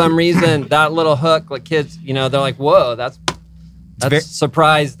 And for some reason, that little hook, like kids, they're like, "Whoa, that's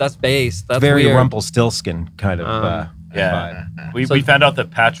surprise, that's bass, that's very weird." Rumpelstiltskin kind of. Yeah. We found out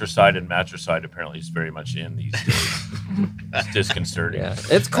that patricide and matricide apparently is very much in these days. It's disconcerting. Yeah,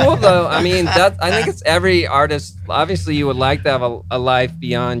 it's cool though. I mean, I think it's every artist. Obviously, you would like to have a life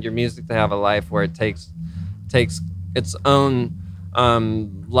beyond your music, to have a life where it takes its own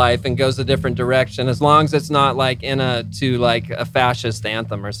life and goes a different direction, as long as it's not like to a fascist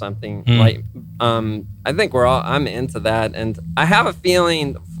anthem or something. Like, I think I'm into that, and I have a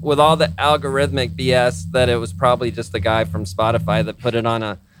feeling with all the algorithmic BS that it was probably just a guy from Spotify that put it on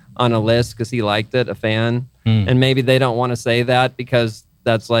a list because he liked it, a fan. And maybe they don't want to say that because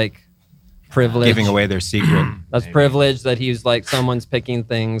that's like privilege. Giving away their secret. That's privilege that he's like someone's picking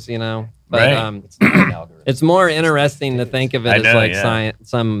things, But Right. it's more interesting to think of it I as know, like yeah. science,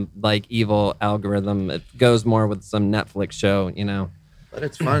 some like evil algorithm. It goes more with some Netflix show, But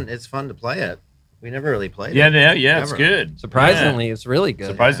it's fun. It's fun to play it. We never really played Yeah, it. yeah, it's Ever. good. Surprisingly, it's really good.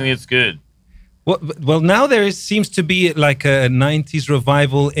 Surprisingly, it's good. Well, now seems to be like a 90s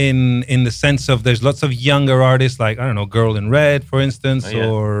revival in the sense of there's lots of younger artists like, I don't know, Girl in Red, for instance,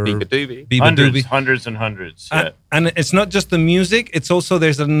 or Biba Doobie. Biba Doobie. Hundreds and hundreds. Yeah. And it's not just the music, it's also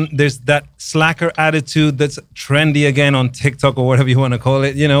there's that slacker attitude that's trendy again on TikTok or whatever you want to call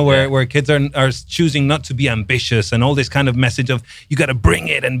it, where kids are choosing not to be ambitious and all this kind of message of you got to bring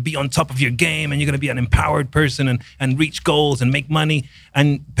it and be on top of your game and you're going to be an empowered person and reach goals and make money.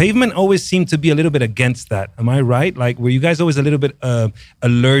 And Pavement always seemed to be a little bit against that. Am I right? Like, were you guys always a little bit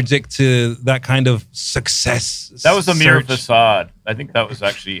allergic to that kind of success? That was a mere search? facade. I think that was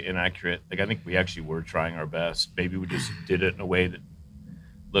actually inaccurate. Like, I think we actually were trying our best. Maybe we just did it in a way that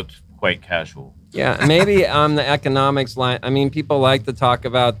looked quite casual. Yeah, maybe on the economics line, I mean, people like to talk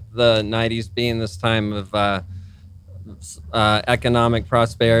about the 90s being this time of economic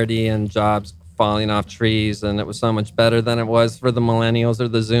prosperity and jobs falling off trees, and it was so much better than it was for the millennials or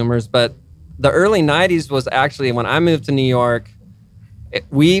the Zoomers. But the early 90s was actually when I moved to New York,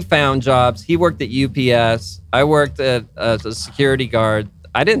 we found jobs. He worked at UPS. I worked as a security guard.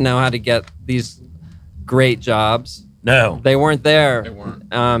 I didn't know how to get these great jobs. No. They weren't there. They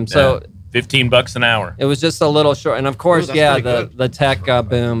weren't. So $15 an hour. it was just a little short. And of course, the tech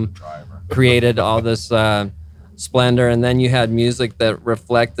boom created all this splendor. And then you had music that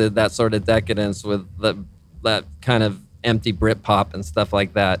reflected that sort of decadence with that kind of empty Britpop and stuff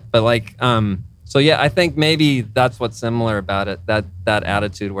like that. But so yeah, I think maybe that's what's similar about it. That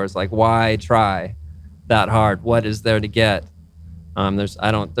attitude where it's like, why try that hard? What is there to get?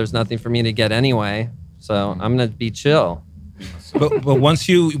 There's nothing for me to get anyway. So I'm gonna be chill. But once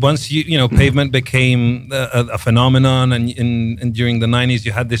you Pavement became a phenomenon, and during the 90s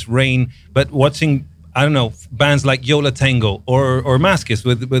you had this reign. But watching, I don't know, bands like Yola Tango or Mascis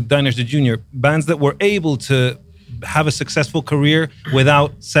with Diners the Junior, bands that were able to have a successful career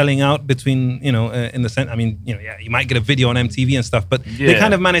without selling out between, in the sense, I mean, you might get a video on MTV and stuff, but they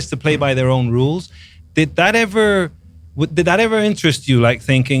kind of managed to play by their own rules. Did that ever interest you, like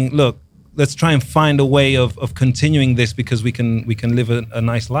thinking, look, let's try and find a way of continuing this because we can live a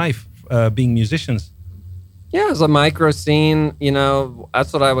nice life being musicians? Yeah, it's a micro scene,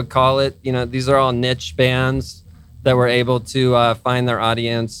 that's what I would call it. These are all niche bands that were able to find their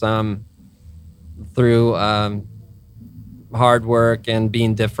audience through hard work and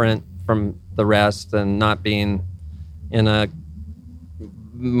being different from the rest and not being in a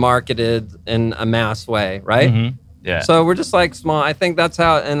marketed in a mass way, right? Mm-hmm. Yeah. So we're just like small. I think that's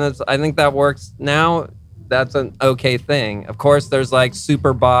how, I think that works now. That's an okay thing. Of course, there's like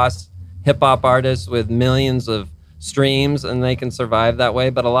super boss hip hop artists with millions of streams and they can survive that way.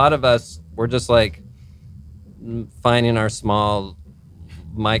 But a lot of us, we're just like finding our small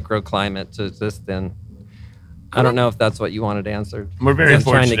microclimate to exist in. I don't know if that's what you wanted to answer. We're very I'm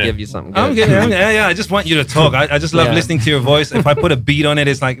trying to fortunate. give you something good. I'm getting, yeah. I just want you to talk. I just love Yeah. listening to your voice. If I put a beat on it,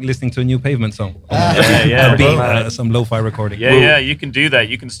 it's like listening to a new Pavement song. Yeah. A beat, some lo-fi recording. Yeah, you can do that.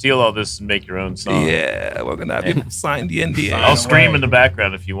 You can steal all this and make your own song. Yeah, we're gonna have you sign the NDA. I'll scream in the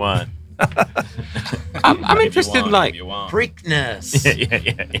background if you want. I'm interested, like, Freakness.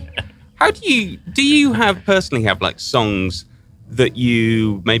 Yeah. how do you personally have like songs that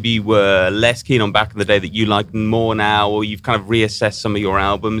you maybe were less keen on back in the day that you like more now, or you've kind of reassessed some of your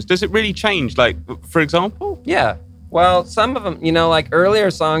albums? Does it really change? Like, for example? Yeah. Well, some of them, like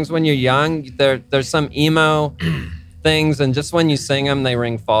earlier songs when you're young, there's some emo things, and just when you sing them, they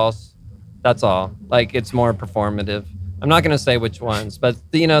ring false. That's all. Like, it's more performative. I'm not going to say which ones, but,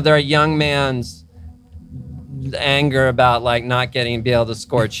 there are young man's anger about, like, not be able to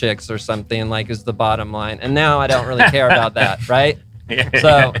score chicks or something, like, is the bottom line. And now I don't really care about that, right?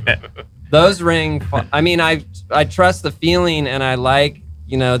 So those ring. I mean, I trust the feeling, and I like,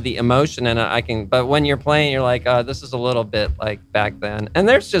 the emotion, and but when you're playing, you're like, oh, this is a little bit like back then. And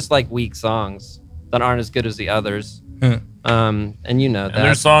there's just like weak songs that aren't as good as the others. And that. And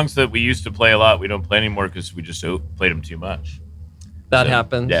there's songs that we used to play a lot. We don't play anymore because we just played them too much. That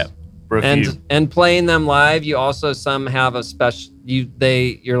happens. Yeah. For a few. And playing them live, you also some have a special.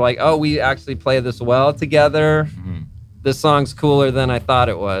 You're like, oh, we actually play this well together. Mm-hmm. This song's cooler than I thought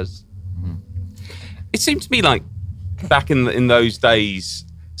it was. It seemed to me like back in those days,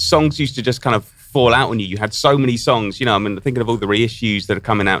 songs used to just kind of fall out on you. You had so many songs, I mean, thinking of all the reissues that are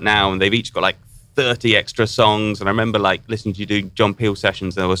coming out now, and they've each got like 30 extra songs. And I remember like listening to you do John Peel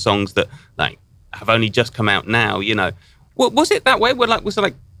sessions. There were songs that like have only just come out now. Was it that way? Were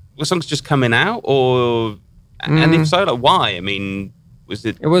songs just coming out, or and if so, like why? I mean, was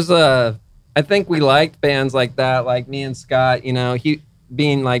it? It was I think we liked bands like that, like me and Scott.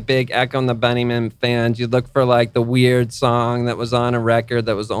 being like big Echo and the Bunnymen fans, you'd look for like the weird song that was on a record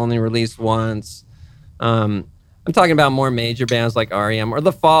that was only released once. I'm talking about more major bands like REM or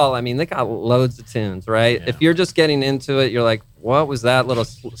The Fall. I mean, they got loads of tunes, right? Yeah. If you're just getting into it, you're like, what was that little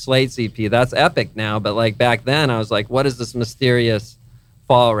Slates EP? That's epic now. But like back then, I was like, what is this mysterious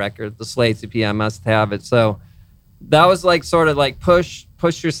Fall record? The Slates EP, I must have it. So that was like sort of like push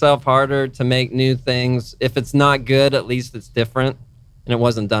yourself harder to make new things. If it's not good, at least it's different and it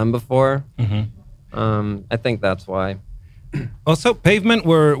wasn't done before. I think that's why. Also, Pavement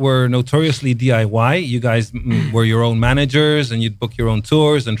were notoriously DIY. You guys were your own managers and you'd book your own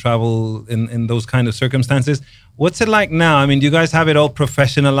tours and travel in those kind of circumstances. What's it like now? I mean, do you guys have it all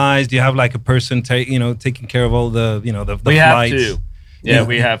professionalized? Do you have like a person taking care of all the the We flights? have to. Yeah,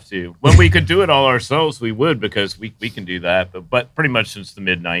 we have to. When we could do it all ourselves, we would, because we can do that. But pretty much since the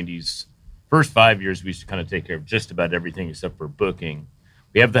mid-'90s, first 5 years, we used to kind of take care of just about everything except for booking.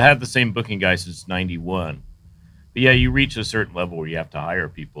 We have had the same booking guy since 91. But yeah, you reach a certain level where you have to hire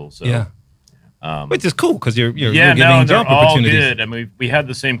people. So which is cool because you're yeah, giving no, job they're all opportunities. good. I mean, we had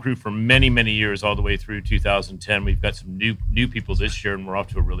the same crew for many, many years, all the way through 2010. We've got some new people this year, and we're off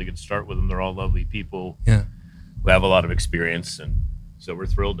to a really good start with them. They're all lovely people. Yeah, who have a lot of experience, and so we're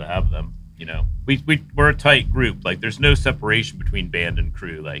thrilled to have them. You know, we're a tight group. Like, there's no separation between band and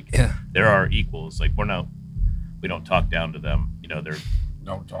crew. Like, they're our equals. Like, we don't talk down to them. You know, they're.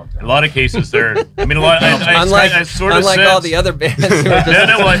 Don't talk to them. In a lot of cases, they're. I mean, a lot. Unlike sort of unlike sense, all the other bands. Who are just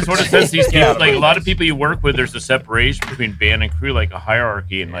well, I sort of sense these people. Like, a lot of people you work with, there's a separation between band and crew, like a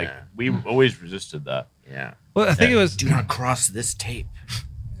hierarchy, and like we always resisted that. Yeah. Well, I think it was. Do not cross this tape.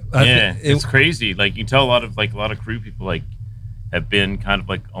 It's crazy. Like, you can tell a lot of crew people like have been kind of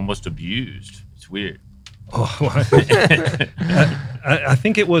like almost abused. It's weird. Oh, I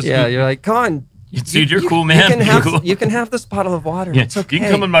think it was. Yeah, you're like, come on. Dude, you're cool, man. You can have this bottle of water. It's okay. You can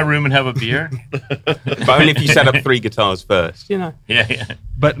come in my room and have a beer. But only if you set up 3 guitars first, you know. Yeah.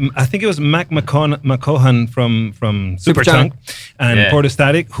 But I think it was Mac McCohan from Superchunk and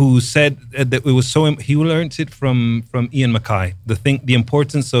Portastatic who said that it was so. He learned it from Ian Mackay. The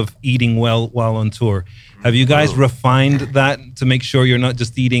importance of eating well while on tour. Have you guys refined that to make sure you're not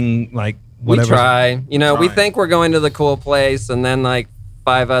just eating like whatever? We try. You know, we think we're going to the cool place, and then like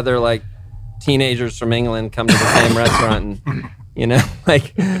 5 other like teenagers from England come to the same restaurant, and you know,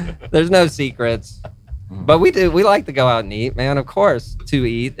 like there's no secrets. But we like to go out and eat, man. Of course, to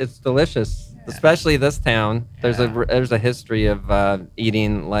eat, it's delicious. Especially this town. There's a history of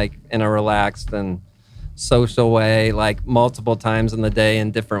eating like in a relaxed and social way, like multiple times in the day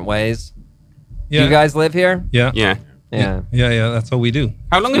in different ways. Yeah. Do you guys live here? Yeah. Yeah. That's what we do.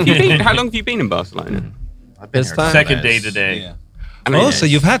 How long have you been? How long have you been in Barcelona? I've been This time? Second day today. Yeah. So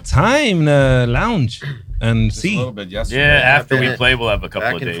you've had time to lounge and Just see. a little bit yesterday. Yeah, after I've we been play, we'll have a couple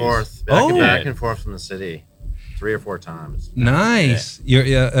back of and days. forth, back and forth from the city, 3 or 4 times. Nice.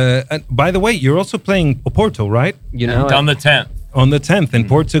 And by the way, you're also playing Oporto, right? You know, On the 10th. On the 10th in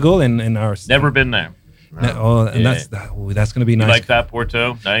Portugal in our. Never been there. That's going to be You nice. like that,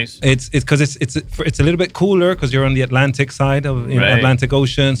 Porto? Nice. It's because it's a little bit cooler because you're on the Atlantic side of Atlantic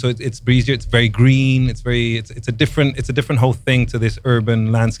Ocean, so it's breezier. It's very green. It's a different whole thing to this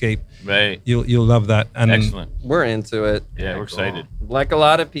urban landscape. Right. You'll love that. And Excellent. we're into it. Yeah, we're excited. Like a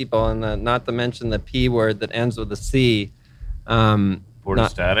lot of people, and not to mention the P word that ends with a C.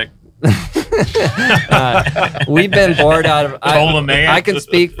 Portastatic. We've been bored out of. Ptolemaic. I can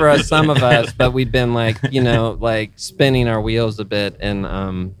speak for some of us, but we've been like spinning our wheels a bit in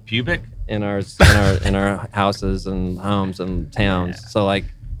Pubic. in our houses and homes and towns. Yeah. So like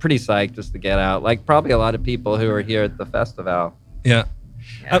pretty psyched just to get out. Like probably a lot of people who are here at the festival. yeah.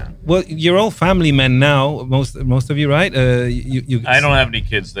 Well, you're all family men now, most of you, right? You. I don't have any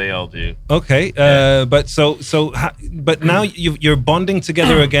kids. They all do. Okay, but now you're bonding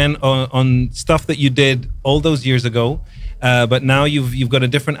together again on stuff that you did all those years ago, but now you've got a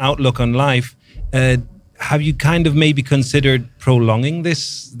different outlook on life. Have you kind of maybe considered prolonging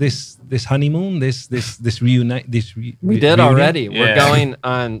this honeymoon, this reunite? We did already. Yeah. We're going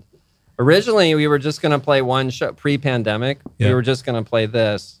on. Originally, we were just going to play one show pre-pandemic. Yeah. We were just going to play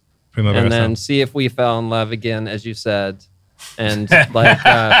this. Primavera and then Sound. see if we fell in love again, as you said. And like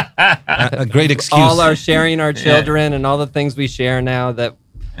a great excuse. all our sharing our children and all the things we share now, that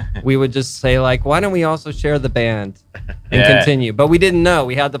we would just say like, why don't we also share the band and continue? But we didn't know.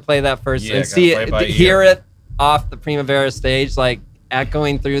 We had to play that first and see gotta play it, by hear ear. it off the Primavera stage, like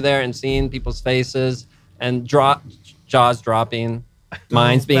echoing through there and seeing people's faces and jaws dropping,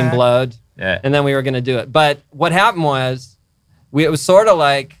 minds being blowed. Yeah. And then we were going to do it. But what happened was, it was sort of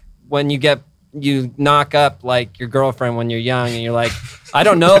like when you get you knock up like your girlfriend when you're young, and you're like, I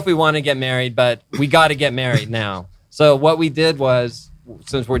don't know if we want to get married, but we got to get married now. So what we did was,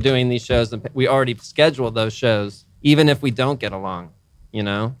 since we're doing these shows, we already scheduled those shows, even if we don't get along. You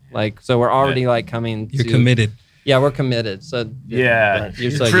know, like, so we're already like coming. You're committed. Yeah, we're committed. So Yeah,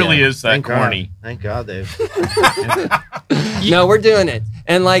 you're it so, truly yeah. is that corny. Thank God, Dave. No, we're doing it.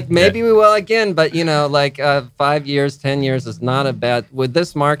 And like maybe we will again, but you know, like 5 years, 10 years is not a bad with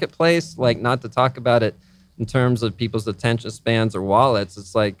this marketplace, like not to talk about it in terms of people's attention spans or wallets.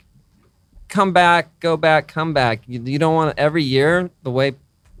 It's like come back, go back, come back. You don't want every year the way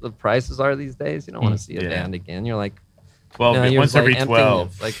the prices are these days, you don't want to see a band again. You're like 12 you're once like every emptying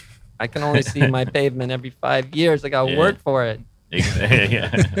 12. it. Like I can only see my pavement every 5 years. I got to work for it.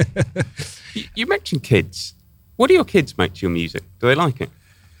 Yeah. You mentioned kids. What do your kids make to your music? Do they like it?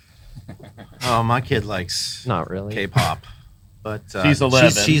 Oh, my kid likes Not really. K-pop, but She's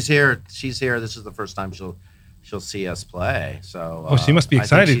 11. She's here. She's here. This is the first time she'll see us play. So Oh, she must be I think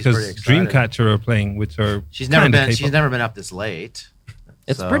excited she's pretty because excited. Dreamcatcher are playing, which are She's never kinda been. K-pop. She's never been up this late.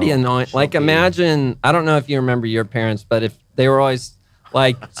 It's So pretty annoying. she'll Like, be- imagine, I don't know if you remember your parents, but if they were always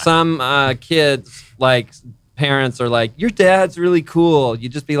like some kids, like parents are like, your dad's really cool.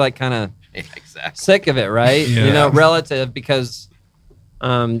 You'd just be like kind of Yeah, exactly. sick of it, right? Yeah. You know, relative, because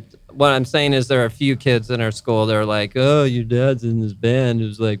what I'm saying is there are a few kids in our school that are like, oh, your dad's in this band. It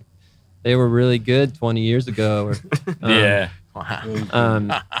was like, they were really good 20 years ago. Or, Yeah.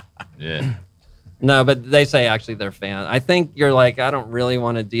 yeah. No, but they say actually they're fans. I think you're like, I don't really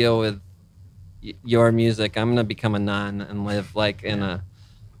want to deal with your music. I'm gonna become a nun and live like in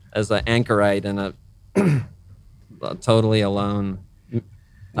as an anchorite in a totally alone.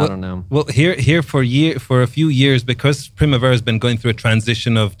 I don't know. Well, here for a few years, because Primavera has been going through a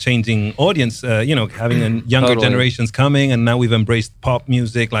transition of changing audience, having a younger Totally. generations coming, and now we've embraced pop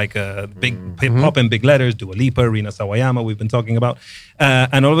music like big pop in big letters, Dua Lipa, Rina Sawayama. We've been talking about,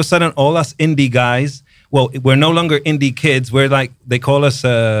 and all of a sudden, all us indie guys. Well, we're no longer indie kids. We're like they call us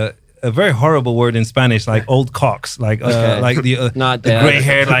a very horrible word in Spanish, like old cocks, like the Not the dad. gray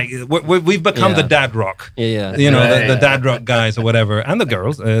hair, like we've become Yeah. the dad rock. Yeah. You know, Right. the dad rock guys or whatever, and the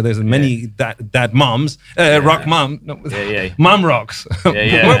girls. There's many dad moms, rock mom, mom rocks.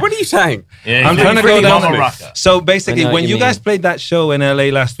 Yeah. What are you saying? Yeah, I'm he's trying to go really down Mama there. Rocka. So basically, I know when what you you guys mean. played that show in LA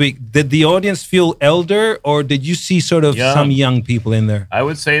last week, did the audience feel elder, or did you see sort of Young. some young people in there? I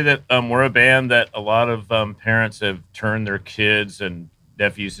would say that we're a band that a lot of parents have turned their kids and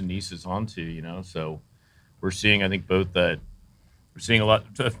nephews and nieces onto, so we're seeing, I think, both that we're seeing a lot,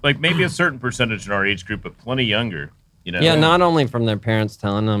 like maybe a certain percentage in our age group, but plenty younger, Yeah, not only from their parents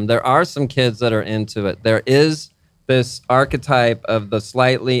telling them. There are some kids that are into it. There is this archetype of the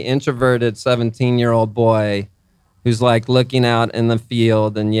slightly introverted 17-year-old boy who's like looking out in the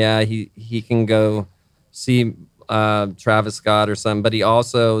field, and he can go see Travis Scott or something, but he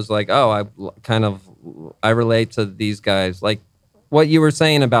also is like, oh, I relate to these guys. Like what you were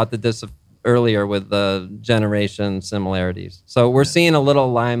saying about earlier with the generation similarities. So we're seeing a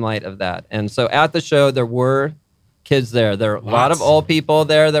little limelight of that. And so at the show, there were kids there. There are a lot of old people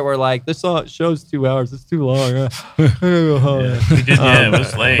there that were like, this show's 2 hours. It's too long. We did, it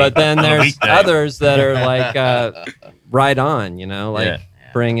was late. But then On a there's weekday. others that are like right on, like Yeah.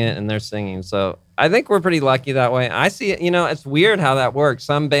 bring it, and they're singing. So I think we're pretty lucky that way. I see it, it's weird how that works.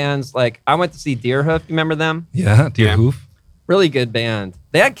 Some bands, like I went to see Deerhoof. You remember them? Yeah, Dear Hoof. Really good band.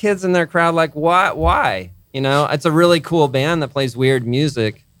 They had kids in their crowd. Like, why? It's a really cool band that plays weird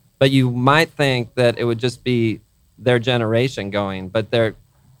music, but you might think that it would just be their generation going, but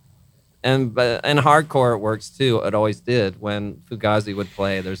and hardcore it works too. It always did when Fugazi would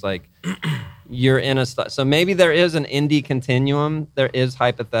play. There's like, you're in so maybe there is an indie continuum. There is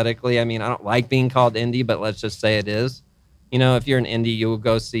hypothetically. I mean, I don't like being called indie, but let's just say it is. If you're an indie, you will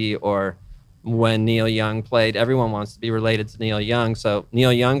go see, or when Neil Young played, everyone wants to be related to Neil Young. So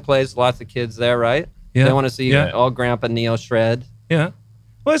Neil Young plays, lots of kids there, right? Yeah. They want to see old Grandpa Neil shred. Yeah.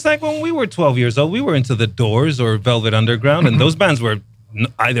 Well, it's like when we were 12 years old, we were into the Doors or Velvet Underground, and those bands were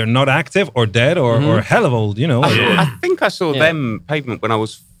either not active or dead or hell of old, I think I saw them Pavement when I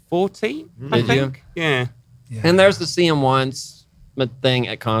was 14. I Did you? think. Yeah. And there's the see 'em once thing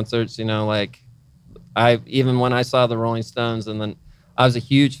at concerts, like even when I saw the Rolling Stones, and then I was a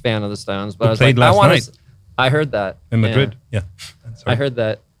huge fan of the Stones, but Who I was played like, last night. I heard that. in Madrid. Yeah. I heard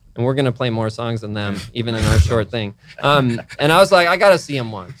that. And we're going to play more songs than them, even in our short thing. And I was like, I got to see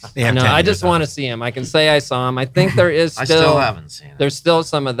him once. They have 10 I years just want to see him. I can say I saw him. I think there is I still haven't seen it. There's still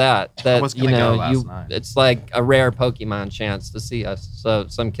some of that was gonna go last night. it's like a rare Pokemon chance to see us. So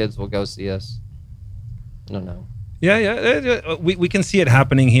some kids will go see us. I don't know. Yeah. We can see it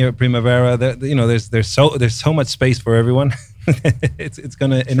happening here at Primavera. There's so much space for everyone. it's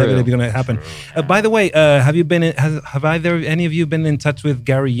gonna inevitably gonna happen. By the way, have either any of you been in touch with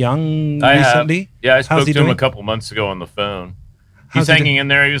Gary Young recently? Have. Yeah, I spoke to him a couple months ago on the phone. He's hanging in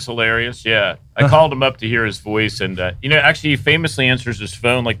there. He was hilarious. Yeah, I called him up to hear his voice, and actually, he famously answers his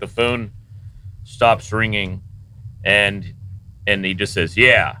phone like the phone stops ringing, and he just says,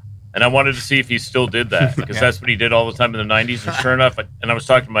 "Yeah." And I wanted to see if he still did that because that's what he did all the time in the 90s. And sure enough, I was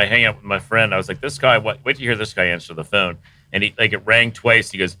talking to my hangout with my friend. I was like, "This guy, wait till you hear this guy answer the phone." And he it rang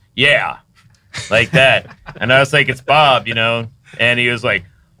twice. He goes, "Yeah," like that. And I was like, "It's Bob, And he was like,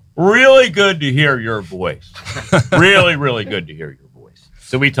 "Really good to hear your voice. Really, really good to hear your voice."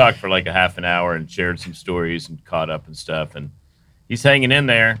 So we talked for like a half an hour and shared some stories and caught up and stuff. And he's hanging in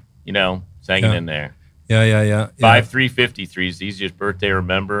there, in there. Yeah. 5353 is the easiest birthday to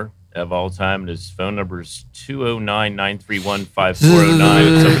remember of all time. And his phone number is 209-931-5409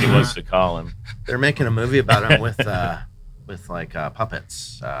 if somebody wants to call him. They're making a movie about him with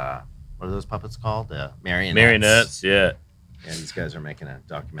puppets. What are those puppets called? Marionettes. Marionettes, yeah. Yeah, these guys are making a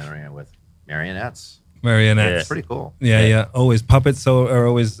documentary with marionettes. Marionettes. It's pretty cool. Yeah. Always puppets are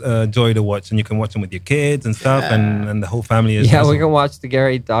always a joy to watch, and you can watch them with your kids and stuff, and the whole family is. Yeah, we can watch the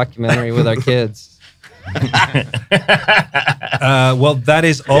Gary documentary with our kids. Well, that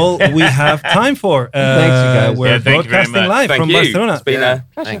is all we have time for. Thanks, you guys. We're broadcasting live from Barcelona. It's been a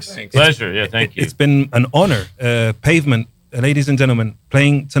pleasure. Yeah, thank you. It's been an honor. Pavement, ladies and gentlemen,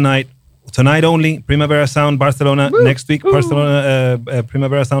 playing tonight only. Primavera Sound Barcelona. Woo! Next week, Barcelona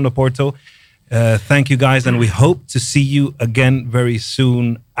Primavera Sound of Porto. Thank you guys, and we hope to see you again very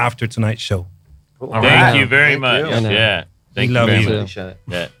soon after tonight's show. Cool. Thank you very much. You. Yeah, thank you very much.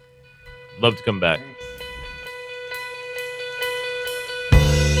 Yeah, love to come back.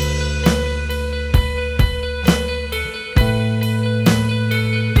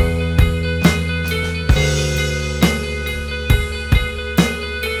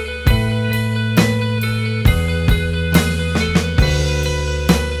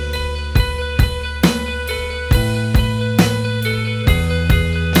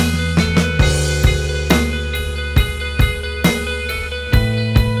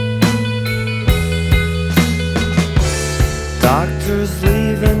 Doctors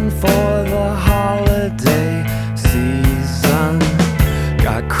leaving for the holiday season.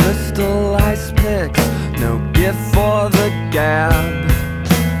 Got crystal ice picks, no gift for the gab.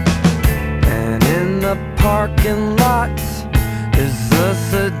 And in the parking lot is a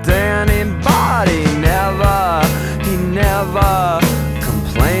sedan he bought. He never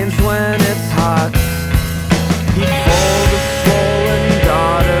complains when it's hot. He fold a swollen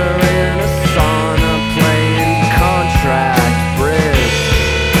daughter in a sauna playing contract bridge.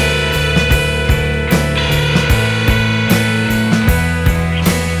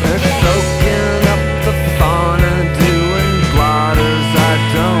 They're soaking up the fauna, doing blotters. I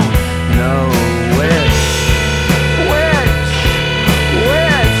don't know which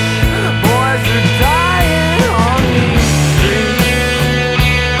boys are dying on these streets.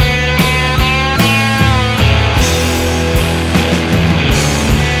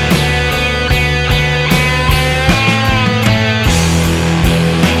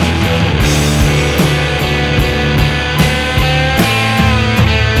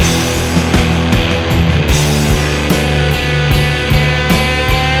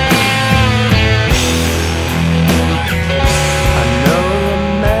 I know the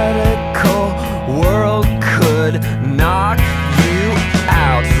medical world could knock you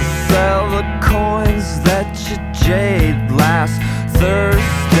out. So sell the coins that you jade last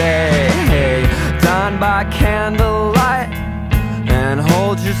Thursday. Dine by candlelight and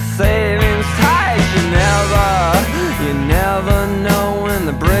hold your savings tight. You never know when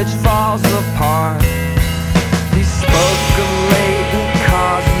the bridge falls apart. He spoke of latent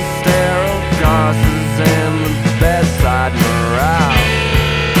causes, sterile gauzes, and the bedside morale.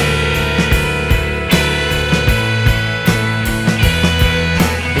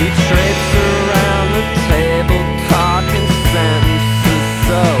 He trades